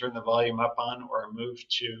that you can turn the volume up on, or move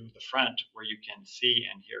to the front where you can see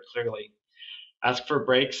and hear clearly. Ask for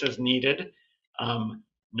breaks as needed.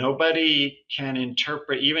 Nobody can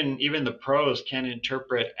interpret, even the pros can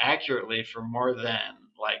interpret accurately for more than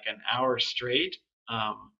like an hour straight.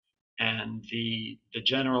 And the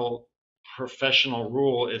general professional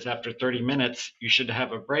rule is after 30 minutes, you should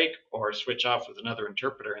have a break or switch off with another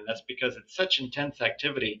interpreter. And that's because it's such intense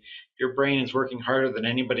activity. Your brain is working harder than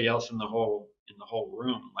anybody else in the whole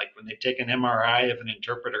room. Like when they take an MRI of an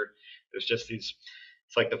interpreter, there's just these,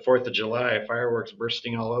 it's like the 4th of July, fireworks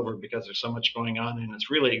bursting all over because there's so much going on, and it's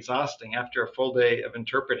really exhausting. After a full day of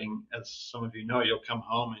interpreting, as some of you know, you'll come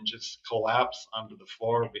home and just collapse onto the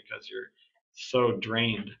floor because you're so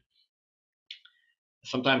drained.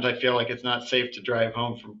 Sometimes I feel like it's not safe to drive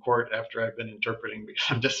home from court after I've been interpreting because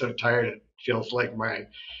I'm just so tired. It feels like my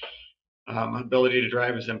ability to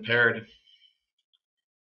drive is impaired.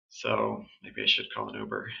 So maybe I should call an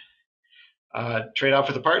Uber. Trade off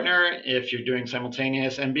with a partner if you're doing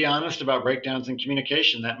simultaneous, and be honest about breakdowns in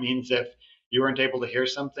communication. That means if you weren't able to hear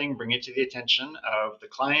something, bring it to the attention of the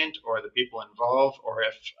client or the people involved, or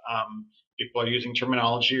if people are using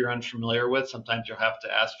terminology you're unfamiliar with, sometimes you'll have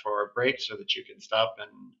to ask for a break so that you can stop and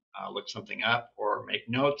look something up or make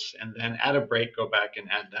notes, and then at a break, go back and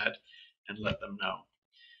add that and let them know.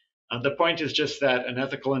 The point is just that an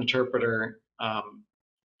ethical interpreter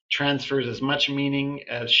transfers as much meaning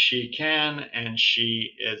as she can, and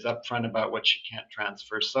she is upfront about what she can't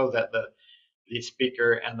transfer so that the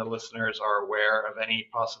speaker and the listeners are aware of any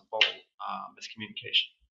possible miscommunication.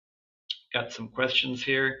 Got some questions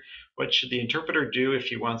here. What should the interpreter do if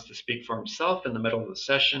he wants to speak for himself in the middle of the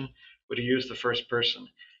session? Would he use the first person?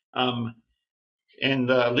 In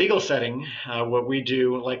the legal setting, what we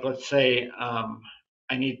do, like let's say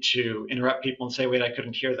I need to interrupt people and say, wait, I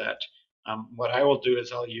couldn't hear that. What I will do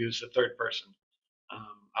is I'll use the third person.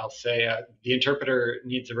 I'll say the interpreter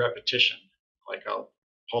needs a repetition. Like I'll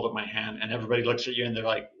hold up my hand and everybody looks at you and they're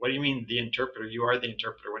like, what do you mean the interpreter? You are the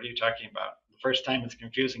interpreter. What are you talking about? The first time it's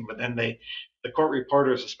confusing, but then the court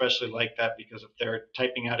reporters especially like that, because if they're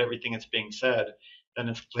typing out everything that's being said, then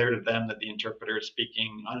it's clear to them that the interpreter is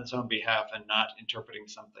speaking on his own behalf and not interpreting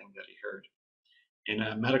something that he heard. In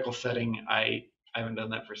a medical setting, I haven't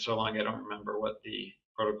done that for so long, I don't remember what the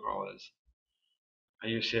protocol is. I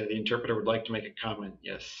used to say the interpreter would like to make a comment.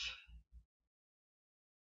 Yes.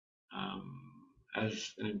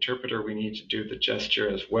 As an interpreter, we need to do the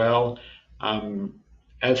gesture as well.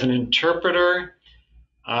 As an interpreter,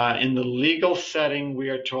 in the legal setting, we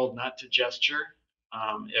are told not to gesture.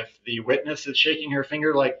 If the witness is shaking her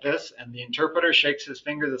finger like this and the interpreter shakes his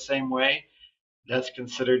finger the same way, that's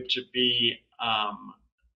considered to be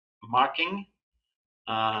mocking.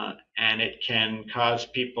 And it can cause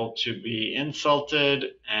people to be insulted,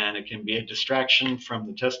 and it can be a distraction from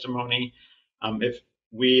the testimony. If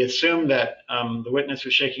we assume that the witness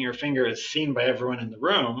who's shaking her finger is seen by everyone in the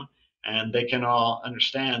room, and they can all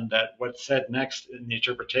understand that what's said next in the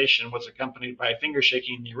interpretation was accompanied by finger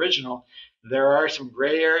shaking in the original, there are some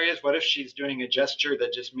gray areas. What if she's doing a gesture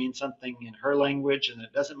that just means something in her language and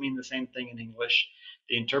it doesn't mean the same thing in English?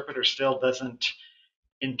 The interpreter still doesn't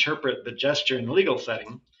interpret the gesture in the legal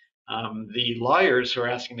setting. The lawyers who are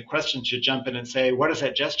asking the question should jump in and say, what does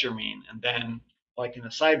that gesture mean? And then, like in a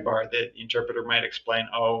sidebar, the interpreter might explain,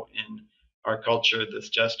 oh, in our culture, this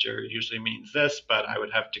gesture usually means this, but I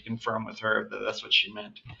would have to confirm with her that that's what she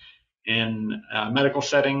meant. In a medical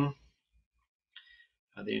setting,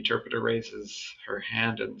 the interpreter raises her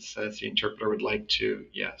hand and says the interpreter would like to,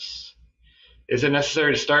 yes. Is it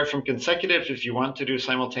necessary to start from consecutive if you want to do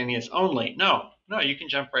simultaneous only? No, you can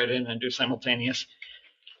jump right in and do simultaneous.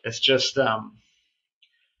 It's just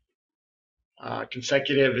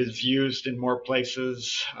consecutive is used in more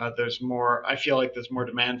places. I feel like there's more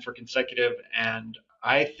demand for consecutive, and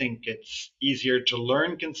I think it's easier to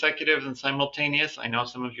learn consecutive than simultaneous. I know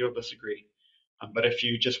some of you will disagree, but if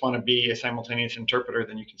you just want to be a simultaneous interpreter,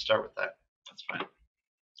 then you can start with that. That's fine.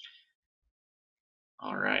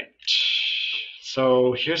 All right.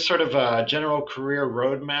 So here's sort of a general career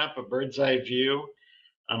roadmap, a bird's eye view.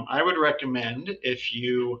 I would recommend, if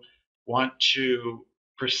you want to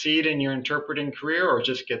proceed in your interpreting career or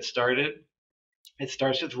just get started, it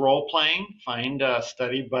starts with role playing. Find a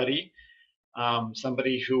study buddy,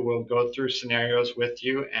 somebody who will go through scenarios with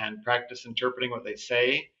you and practice interpreting what they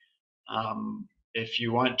say. If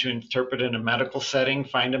you want to interpret in a medical setting,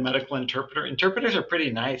 find a medical interpreter. Interpreters are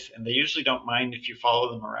pretty nice, and they usually don't mind if you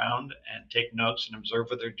follow them around and take notes and observe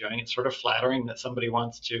what they're doing. It's sort of flattering that somebody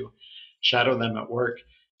wants to shadow them at work.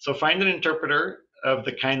 So find an interpreter of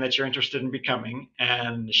the kind that you're interested in becoming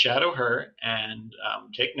and shadow her and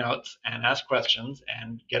take notes and ask questions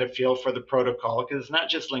and get a feel for the protocol, because it's not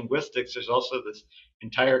just linguistics, there's also this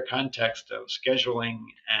entire context of scheduling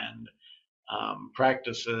and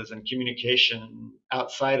practices and communication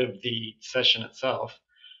outside of the session itself.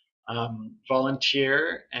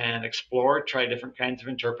 Volunteer and explore, try different kinds of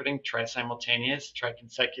interpreting, try simultaneous, try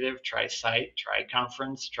consecutive, try sight, try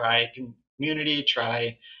conference, try community,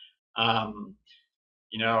 try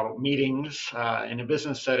meetings in a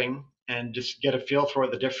business setting, and just get a feel for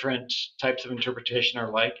what the different types of interpretation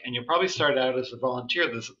are like. And you'll probably start out as a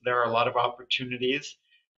volunteer. There are a lot of opportunities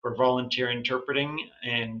for volunteer interpreting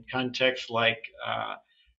in contexts like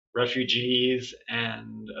refugees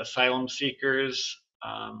and asylum seekers.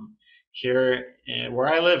 Here,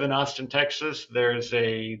 where I live in Austin, Texas, there's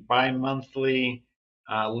a bi-monthly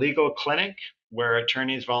legal clinic where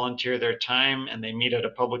attorneys volunteer their time and they meet at a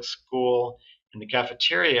public school in the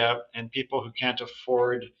cafeteria, and people who can't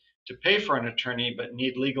afford to pay for an attorney but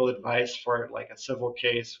need legal advice for like a civil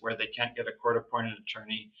case where they can't get a court-appointed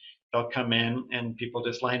attorney, they'll come in and people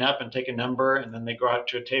just line up and take a number, and then they go out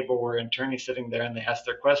to a table where an attorney's sitting there and they ask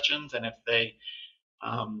their questions. And if they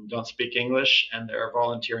don't speak English and there are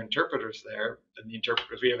volunteer interpreters there, then the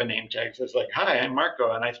interpreters, we have a name tag that says like, "Hi, I'm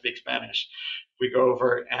Marco and I speak Spanish." We go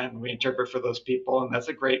over and we interpret for those people, and that's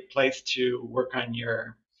a great place to work on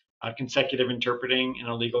your consecutive interpreting in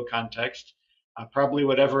a legal context. Probably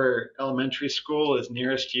whatever elementary school is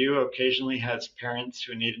nearest you occasionally has parents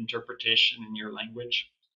who need interpretation in your language.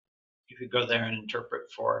 You could go there and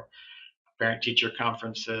interpret for parent-teacher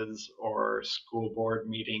conferences or school board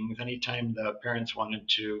meetings, anytime the parents wanted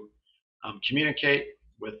to communicate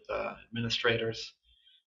with administrators.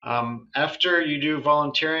 After you do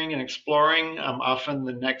volunteering and exploring, often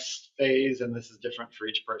the next phase, and this is different for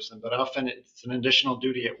each person, but often it's an additional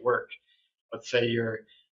duty at work. Let's say your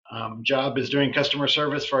job is doing customer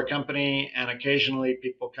service for a company, and occasionally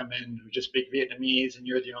people come in who just speak Vietnamese and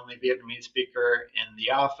you're the only Vietnamese speaker in the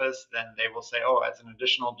office. Then they will say, "Oh, as an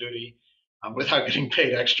additional duty, without getting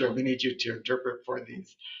paid extra, we need you to interpret for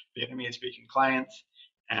these Vietnamese speaking clients."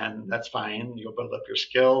 And that's fine. You'll build up your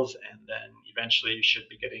skills, and then eventually you should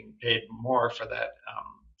be getting paid more for that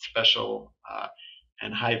special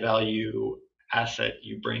and high value asset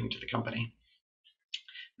you bring to the company.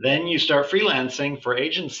 Then you start freelancing for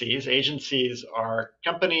agencies. Agencies are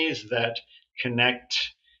companies that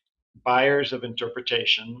connect buyers of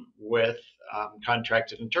interpretation with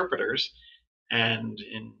contracted interpreters. And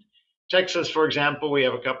in Texas, for example, we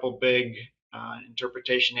have a couple big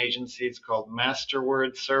interpretation agencies called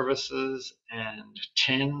Masterword Services and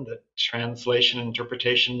TIN, the Translation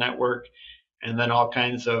Interpretation Network, and then all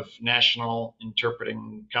kinds of national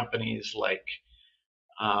interpreting companies like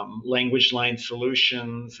Language Line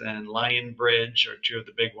Solutions and Lionbridge are two of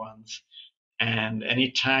the big ones. And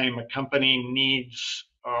anytime a company needs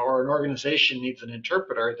or an organization needs an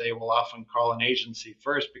interpreter, they will often call an agency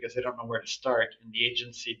first because they don't know where to start. And the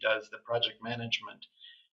agency does the project management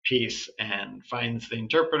piece and finds the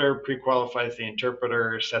interpreter, pre-qualifies the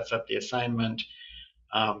interpreter, sets up the assignment,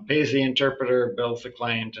 pays the interpreter, bills the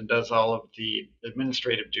client, and does all of the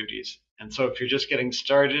administrative duties. And so if you're just getting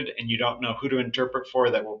started and you don't know who to interpret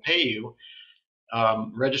for that will pay you,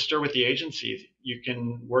 register with the agencies. You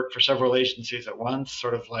can work for several agencies at once,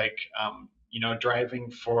 sort of like driving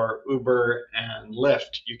for Uber and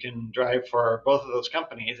Lyft. You can drive for both of those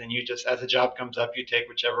companies, and you just, as a job comes up, you take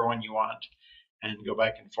whichever one you want and go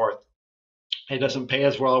back and forth. It doesn't pay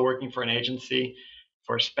as well working for an agency.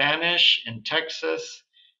 For Spanish in Texas,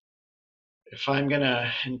 if I'm going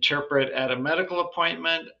to interpret at a medical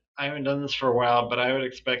appointment, I haven't done this for a while, but I would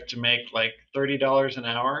expect to make like $30 an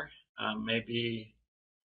hour, maybe.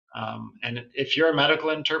 And if you're a medical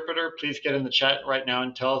interpreter, please get in the chat right now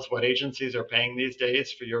and tell us what agencies are paying these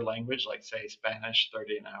days for your language, like say Spanish,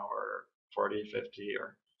 30 an hour, or 40, 50,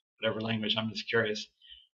 or whatever language. I'm just curious.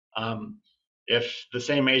 If the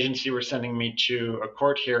same agency were sending me to a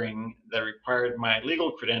court hearing that required my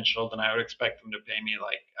legal credential, then I would expect them to pay me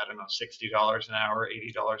like, I don't know, $60 an hour,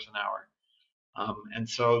 $80 an hour. And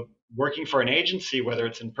so working for an agency, whether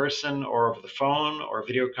it's in person or over the phone or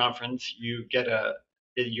video conference,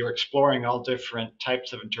 you're exploring all different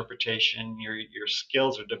types of interpretation. Your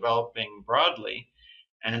skills are developing broadly,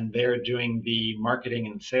 and they're doing the marketing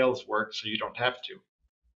and sales work, so you don't have to.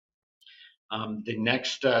 The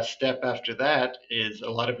next step after that is a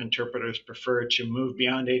lot of interpreters prefer to move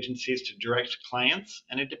beyond agencies to direct clients,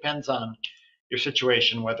 and it depends on your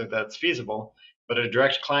situation whether that's feasible. But a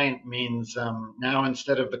direct client means now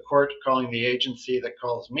instead of the court calling the agency that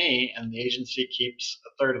calls me and the agency keeps a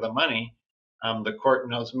third of the money, the court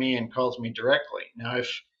knows me and calls me directly. Now,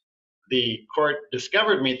 if the court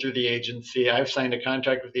discovered me through the agency, I've signed a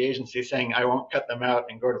contract with the agency saying I won't cut them out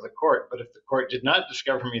and go to the court. But if the court did not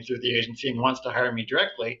discover me through the agency and wants to hire me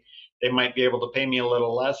directly, they might be able to pay me a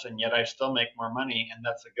little less, and yet I still make more money, and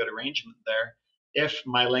that's a good arrangement there if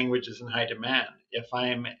my language is in high demand. If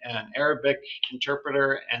I'm an Arabic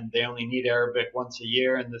interpreter and they only need Arabic once a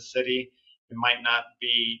year in the city, it might not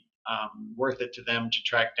be worth it to them to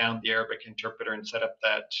track down the Arabic interpreter and set up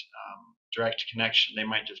that direct connection. They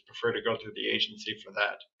might just prefer to go through the agency for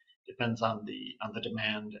that. Depends on the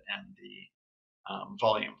demand and the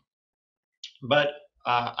volume. But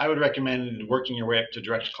I would recommend working your way up to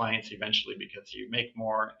direct clients eventually, because you make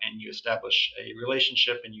more and you establish a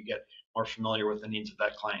relationship and you get more familiar with the needs of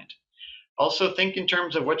that client. Also think in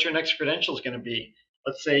terms of what your next credential is going to be.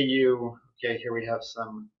 Let's say okay, here we have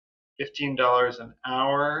some $15 an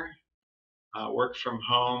hour, work from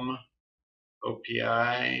home,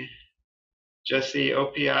 OPI. Jesse,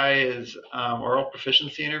 OPI is oral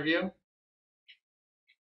proficiency interview?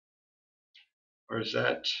 Or is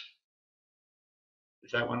that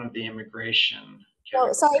one of the immigration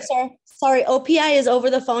categories? Oh, sorry, sir. Sorry, OPI is over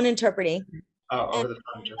the phone interpreting. Oh, over the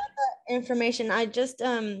phone interpreting. Information. I just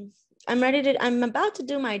I'm about to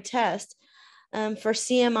do my test for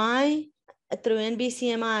CMI through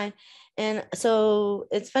NBCMI. And so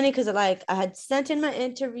it's funny because like I had sent in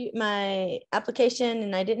my application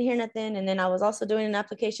and I didn't hear nothing. And then I was also doing an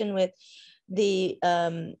application with the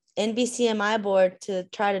NBCMI board to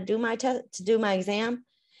try to do my test, to do my exam.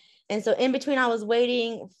 And so in between I was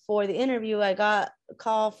waiting for the interview, I got a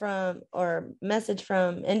call or message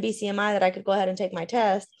from NBCMI that I could go ahead and take my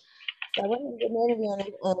test. So I went and did an interview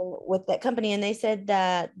with that company, and they said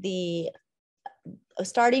that the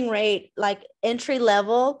starting rate, like entry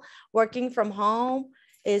level, working from home,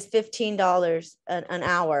 is $15 an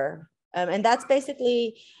hour. And that's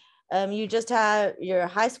basically, you just have your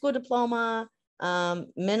high school diploma,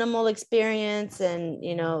 minimal experience, and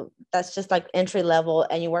that's just like entry level,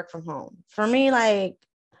 and you work from home. For me, like,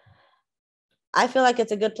 I feel like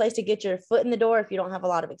it's a good place to get your foot in the door if you don't have a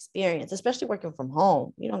lot of experience, especially working from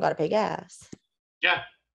home. You don't got to pay gas. Yeah.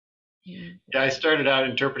 Yeah, I started out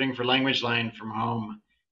interpreting for Language Line from home.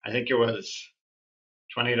 I think it was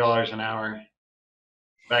 $20 an hour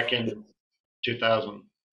back in 2000.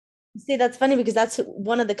 See, that's funny because that's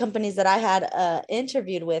one of the companies that I had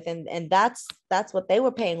interviewed with, and that's what they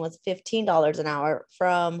were paying, was $15 an hour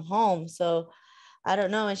from home. So I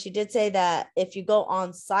don't know. And she did say that if you go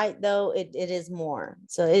on site, though, it is more.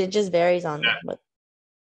 So it just varies on. Yeah.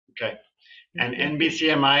 Okay. And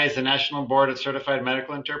NBCMI is the National Board of Certified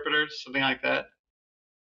Medical Interpreters, something like that?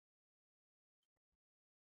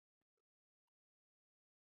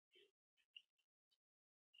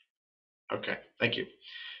 Okay, thank you.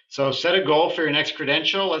 So set a goal for your next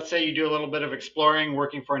credential. Let's say you do a little bit of exploring,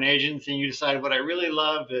 working for an agency, and you decide what I really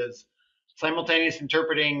love is simultaneous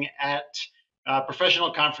interpreting at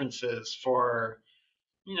professional conferences for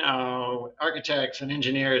architects and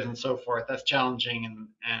engineers and so forth. That's challenging,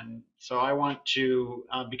 and so I want to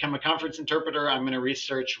become a conference interpreter. I'm going to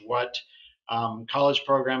research what college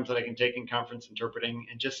programs that I can take in conference interpreting,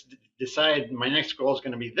 and just decide my next goal is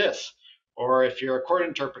going to be this. Or if you're a court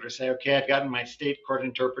interpreter, say, okay, I've gotten my state court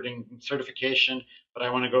interpreting certification, but I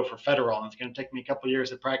want to go for federal, and it's going to take me a couple of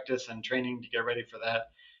years of practice and training to get ready for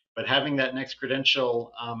that. But having that next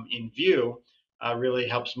credential in view really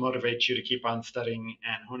helps motivate you to keep on studying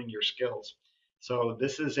and honing your skills. So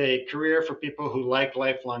this is a career for people who like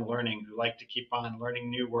lifelong learning, who like to keep on learning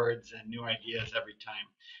new words and new ideas every time.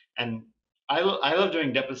 And I love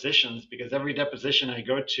doing depositions, because every deposition I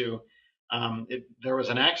go to, there was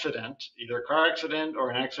an accident, either a car accident or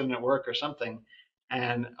an accident at work or something,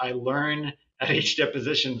 and I learn at each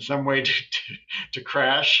deposition some way to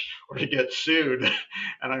crash or to get sued,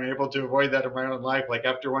 and I'm able to avoid that in my own life. Like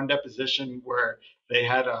after one deposition where they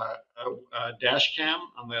had a dash cam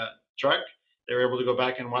on the truck, they were able to go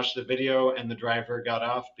back and watch the video, and the driver got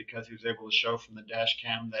off because he was able to show from the dash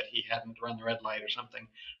cam that he hadn't run the red light or something.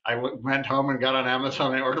 I went home and got on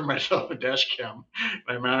Amazon and ordered myself a dash cam.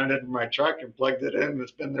 I mounted it in my truck and plugged it in, and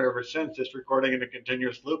it's been there ever since, just recording in a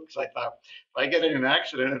continuous loop, because I thought, if I get in an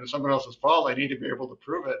accident and it's someone else's fault, I need to be able to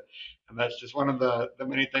prove it. And that's just one of the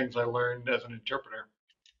many things I learned as an interpreter.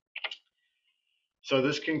 So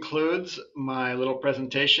this concludes my little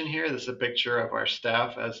presentation here. This is a picture of our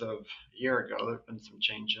staff as of a year ago. There have been some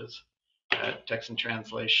changes at Text and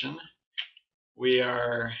Translation. We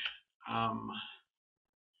are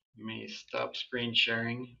Let me stop screen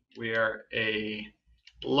sharing. We are a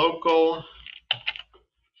local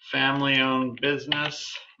family-owned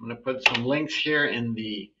business. I'm going to put some links here in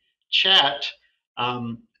the chat.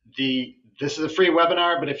 This is a free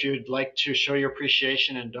webinar, but if you'd like to show your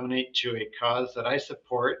appreciation and donate to a cause that I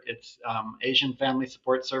support, it's Asian Family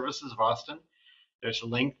Support Services of Austin. There's a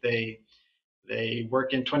link. They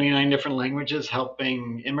work in 29 different languages,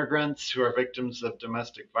 helping immigrants who are victims of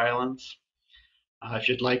domestic violence. If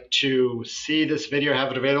you'd like to see this video,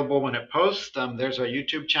 have it available when it posts, there's our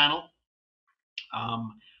YouTube channel.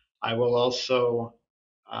 I will also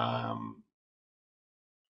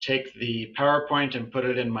take the PowerPoint and put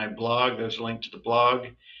it in my blog. There's a link to the blog.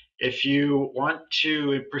 If you want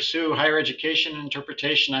to pursue higher education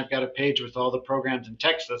interpretation, I've got a page with all the programs in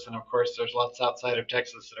Texas. And of course, there's lots outside of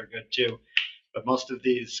Texas that are good too. But most of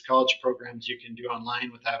these college programs you can do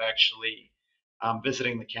online without actually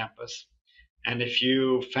visiting the campus. And if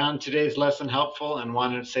you found today's lesson helpful and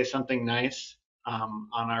wanted to say something nice on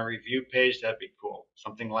our review page, that'd be cool.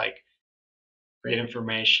 Something like, great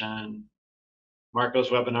information, Marco's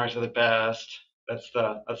webinars are the best. That's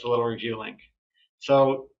the little review link.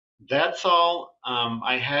 So that's all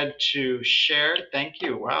I had to share. Thank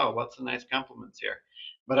you. Wow, lots of nice compliments here.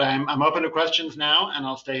 But I'm open to questions now, and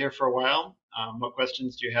I'll stay here for a while. What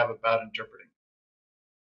questions do you have about interpreting?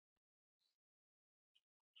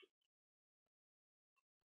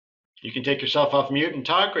 You can take yourself off mute and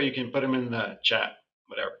talk, or you can put them in the chat,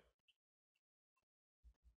 whatever.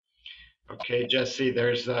 Okay, Jesse,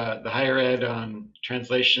 there's the higher ed on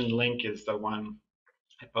translation link is the one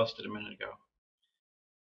I posted a minute ago.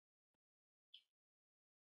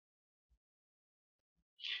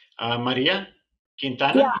 Maria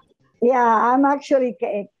Quintana? Yeah, I'm actually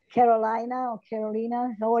Carolina.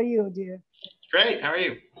 How are you, dear? Great, how are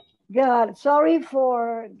you? Good. Sorry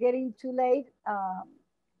for getting too late.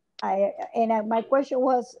 My question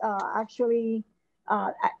was actually,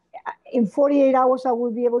 in 48 hours, I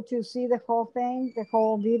will be able to see the whole thing, the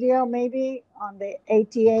whole video, maybe on the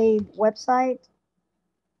ATA website.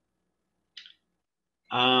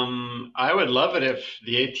 I would love it if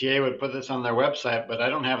the ATA would put this on their website, but I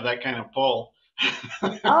don't have that kind of pull.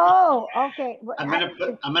 Oh, okay. I'm gonna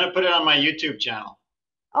put it on my YouTube channel.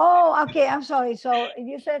 Oh, okay. I'm sorry. So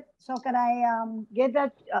you said, so can I get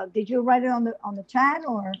that? Did you write it on the chat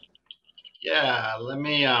or? Yeah, let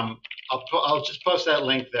me. I'll just post that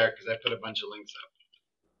link there because I put a bunch of links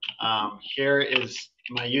up. Here is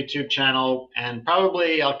my YouTube channel, and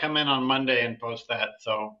probably I'll come in on Monday and post that.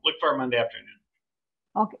 So look for it Monday afternoon.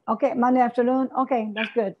 Okay. Okay. Monday afternoon. Okay, that's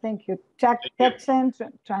good. Thank you. Text and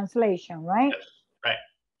translation, right? Yes, right.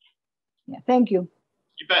 Yeah. Thank you.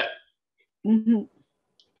 You bet. Mm-hmm.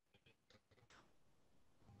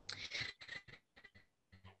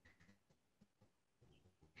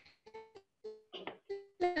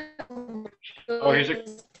 Oh, here's a.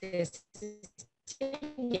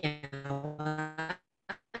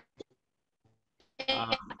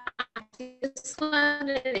 Just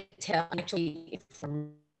wanted to tell actually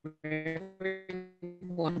from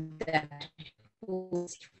everyone that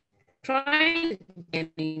who's trying to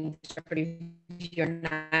get interpreted, you're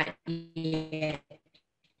not yet.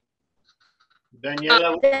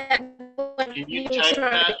 Daniela, can you type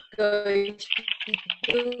that?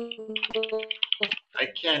 I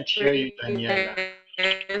can't hear you, Daniela.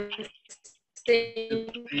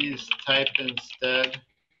 Please type instead.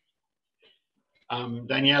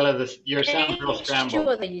 Daniela, your sound real scrambled.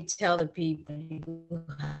 Sure that you tell the people you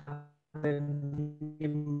have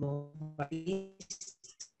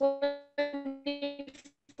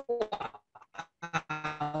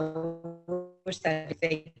that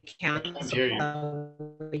they count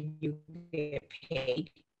you get paid.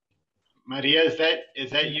 Maria, is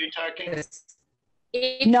that you talking?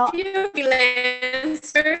 If no. you will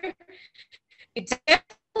answer, you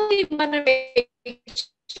definitely want to make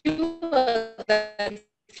sure that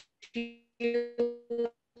you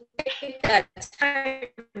take that time.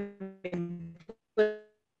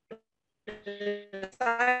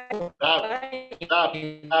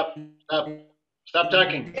 Stop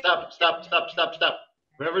talking. Stop.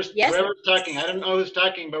 Whoever's talking, I don't know who's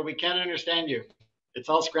talking, but we can't understand you. It's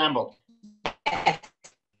all scrambled.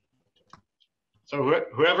 So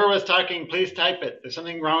whoever was talking, please type it. There's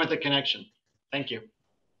something wrong with the connection. Thank you.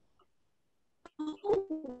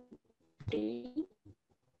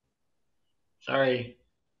 Sorry.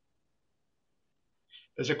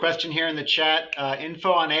 There's a question here in the chat.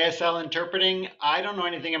 Info on ASL interpreting. I don't know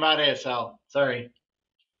anything about ASL. Sorry.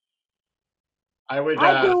 I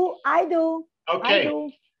do.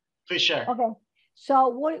 Okay. Please share. Okay. So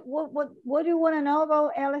what do you want to know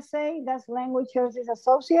about LSA? That's Language Services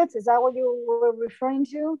Associates. Is that what you were referring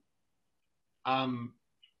to?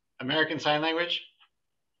 American Sign Language?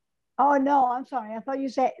 Oh, no, I'm sorry. I thought you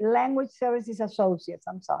said Language Services Associates.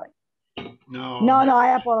 I'm sorry. No. No,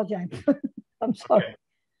 I apologize. I'm sorry. Okay.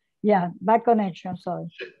 Yeah, bad connection,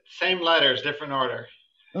 sorry. Same letters, different order.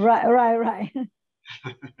 Right.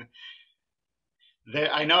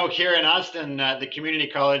 I know here in Austin, the community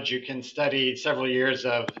college, you can study several years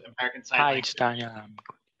of American Sign Language. Hi, it's Daniel.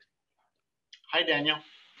 Hi, Daniel.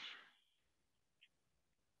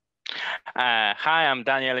 Hi, I'm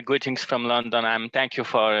Daniel. Greetings from London. Thank you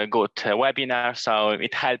for a good webinar. So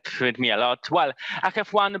it helped with me a lot. Well, I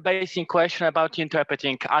have one basic question about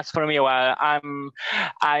interpreting. As for me, well, I'm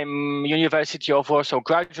University of Warsaw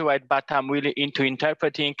graduate, but I'm really into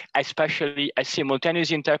interpreting, especially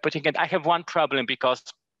simultaneous interpreting. And I have one problem because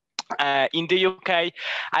in the UK,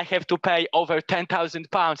 I have to pay over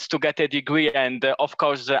 £10,000 to get a degree. And of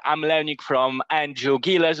course, I'm learning from Andrew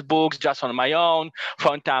Giller's books just on my own,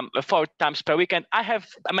 4 times per week. And I have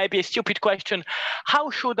maybe a stupid question. How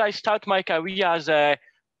should I start my career as a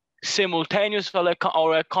simultaneous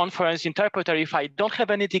or a conference interpreter if I don't have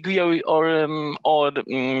any degree or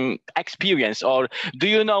experience? Or do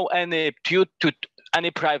you know any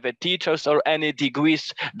private teachers or any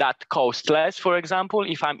degrees that cost less, for example,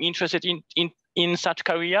 if I'm interested in such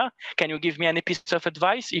career? Can you give me any piece of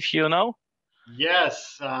advice if you know?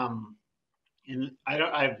 Yes.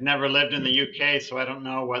 I've never lived in the UK, so I don't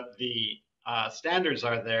know what the standards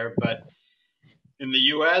are there, but in the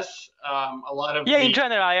US, a lot of in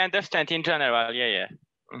general, I understand. In general, yeah.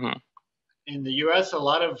 Mm-hmm. In the US, a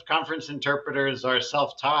lot of conference interpreters are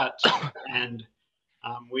self-taught, and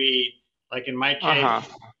like in my case,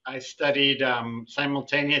 I studied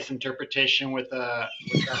simultaneous interpretation with a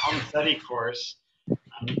home study course.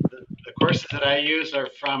 The courses that I use are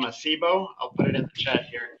from ACIBO. I'll put it in the chat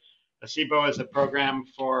here. ACIBO is a program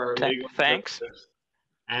for legal interpreters.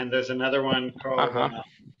 And there's another one called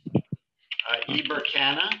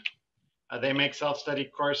eBurkana. They make self-study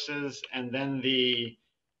courses. And then the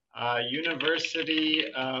University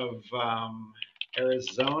of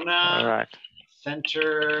Arizona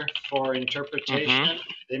Center for Interpretation.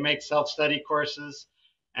 They make self-study courses.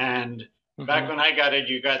 And back when I got it,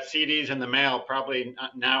 you got CDs in the mail. Probably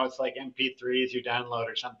now it's like MP3s you download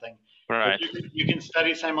or something. Right. But you can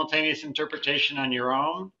study simultaneous interpretation on your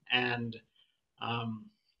own. And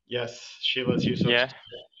yes, Sheila's use of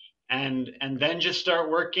and then just start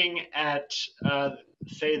working at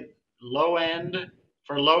say low-end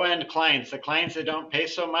clients, the clients that don't pay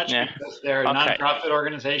so much because they're nonprofit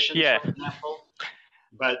organizations, for example.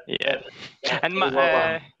 But and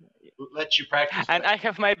let you practice. And I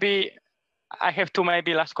have two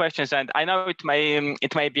maybe last questions, and I know it may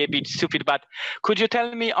be a bit stupid, but could you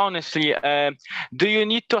tell me honestly, do you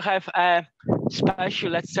need to have a special,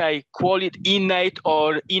 let's say, innate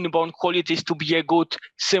or inborn qualities to be a good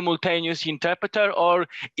simultaneous interpreter, or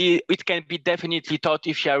it can be definitely taught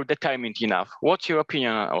if you are determined enough? What's your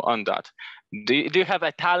opinion on that? Do you have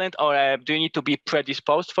a talent, or do you need to be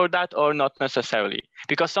predisposed for that, or not necessarily?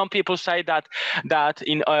 Because some people say that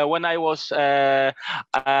when I was at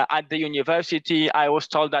the university, I was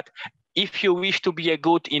told that if you wish to be a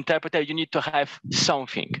good interpreter, you need to have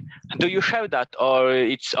something. Do you share that, or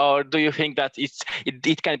do you think that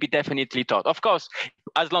it can be definitely taught? Of course,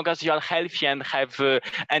 as long as you are healthy and have,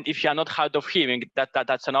 and if you are not hard of hearing,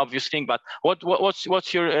 that's an obvious thing. But what's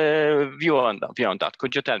your view on that?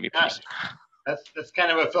 Could you tell me, please? That's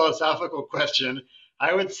kind of a philosophical question.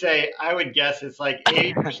 I would guess it's like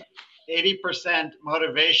 80%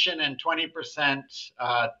 motivation and 20%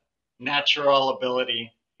 natural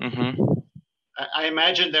ability. I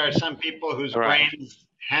imagine there are some people whose brains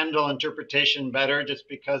handle interpretation better just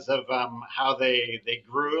because of how they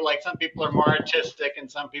grew. Like some people are more artistic and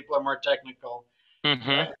some people are more technical.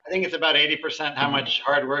 I think it's about 80% how much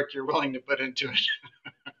hard work you're willing to put into it.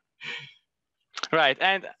 Right,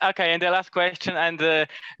 and the last question, and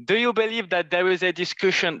do you believe that there is a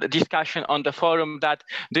discussion on the forum that,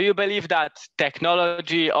 do you believe that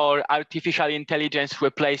technology or artificial intelligence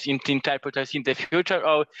replace interpreters in the future,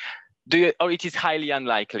 or it is highly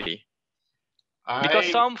unlikely?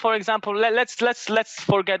 Because some, for example, let's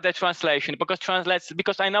forget the translation,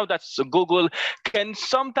 because I know that Google can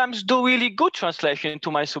sometimes do really good translation,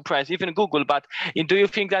 to my surprise, even Google. But do you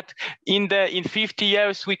think that in 50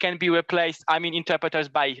 years we can be replaced, interpreters,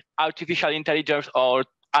 by artificial intelligence or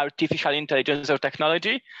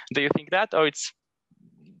technology? Do you think that, or it's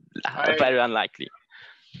very unlikely?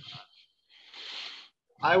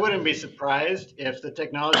 I wouldn't be surprised if the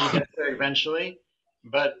technology gets there eventually.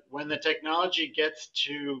 But when the technology gets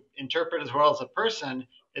to interpret as well as a person,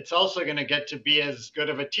 it's also going to get to be as good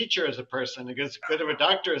of a teacher as a person, as good of a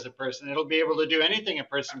doctor as a person. It'll be able to do anything a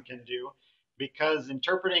person can do because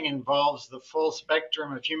interpreting involves the full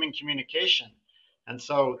spectrum of human communication. And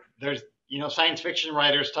so there's, science fiction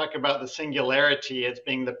writers talk about the singularity as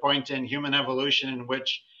being the point in human evolution in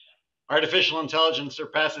which artificial intelligence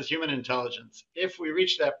surpasses human intelligence. If we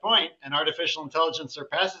reach that point and artificial intelligence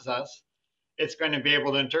surpasses us, it's going to be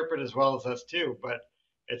able to interpret as well as us too, but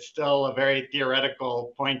it's still a very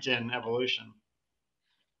theoretical point in evolution.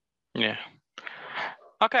 Yeah.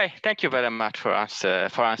 Okay, thank you very much for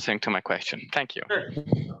answering to my question. Thank you. Sure.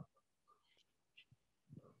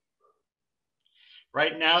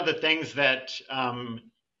 Right now, the things that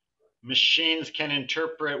machines can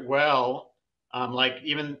interpret well, like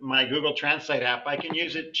even my Google Translate app, I can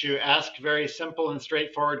use it to ask very simple and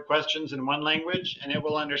straightforward questions in one language, and it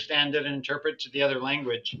will understand it and interpret to the other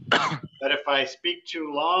language. But if I speak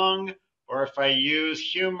too long, or if I use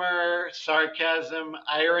humor, sarcasm,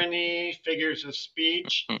 irony, figures of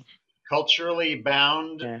speech, culturally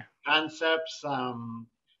bound concepts,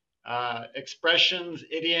 expressions,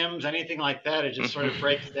 idioms, anything like that, it just sort of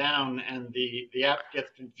breaks down and the app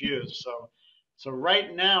gets confused. So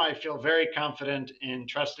right now I feel very confident in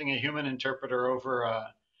trusting a human interpreter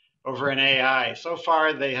over an AI. So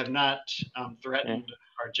far they have not threatened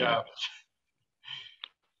our jobs.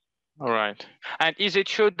 All right. And is it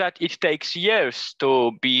true that it takes years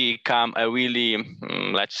to become a really,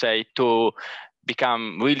 let's say, to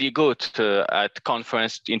become really good at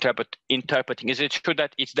conference interpreting? Is it true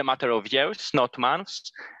that it's the matter of years, not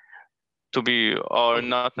months, to be, or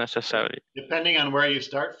not necessarily? Depending on where you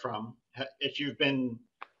start from. If you've been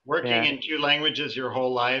working in two languages your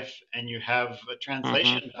whole life and you have a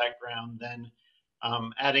translation background, then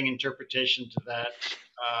adding interpretation to that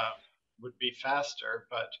would be faster.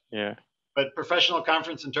 But professional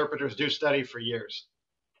conference interpreters do study for years.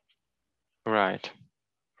 Right.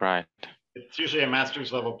 It's usually a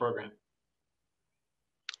master's level program.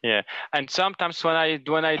 Yeah, and sometimes when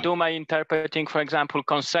I do my interpreting, for example,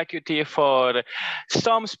 consecutive, for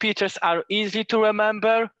some speeches are easy to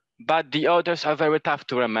remember, but the others are very tough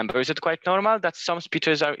to remember. Is it quite normal that some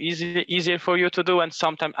speeches are easier for you to do, and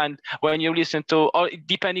sometimes, and when you listen to, or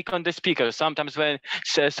depending on the speaker, sometimes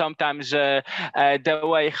the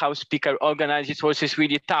way how speaker organizes his words is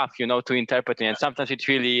really tough, to interpret, and sometimes it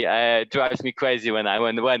really drives me crazy when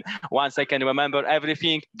once I can remember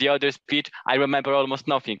everything, the other speech I remember almost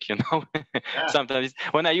nothing, Sometimes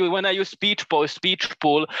when I use speech pool,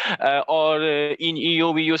 or in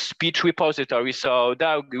EU we use speech repository, so there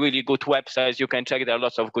are really good websites you can check. There are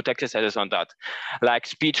lots of good exercises on that, like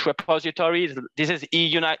speech repositories. This is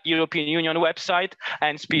European Union website,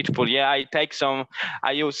 and speech pool. Yeah,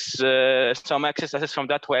 I use some exercises from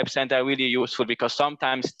that website, and they're really useful because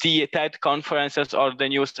sometimes the TED conferences or the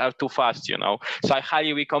news are too fast, So I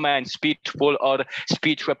highly recommend speech pool or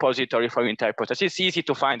speech repository for interpreters. It's easy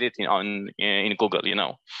to find it in Google,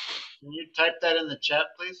 Can you type that in the chat,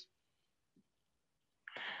 please?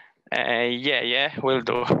 Yeah, will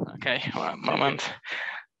do. Okay, 1 moment.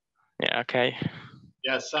 Yeah, okay.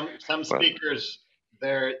 Yeah, some speakers,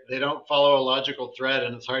 they don't follow a logical thread,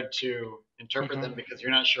 and it's hard to interpret them because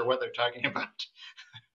you're not sure what they're talking about.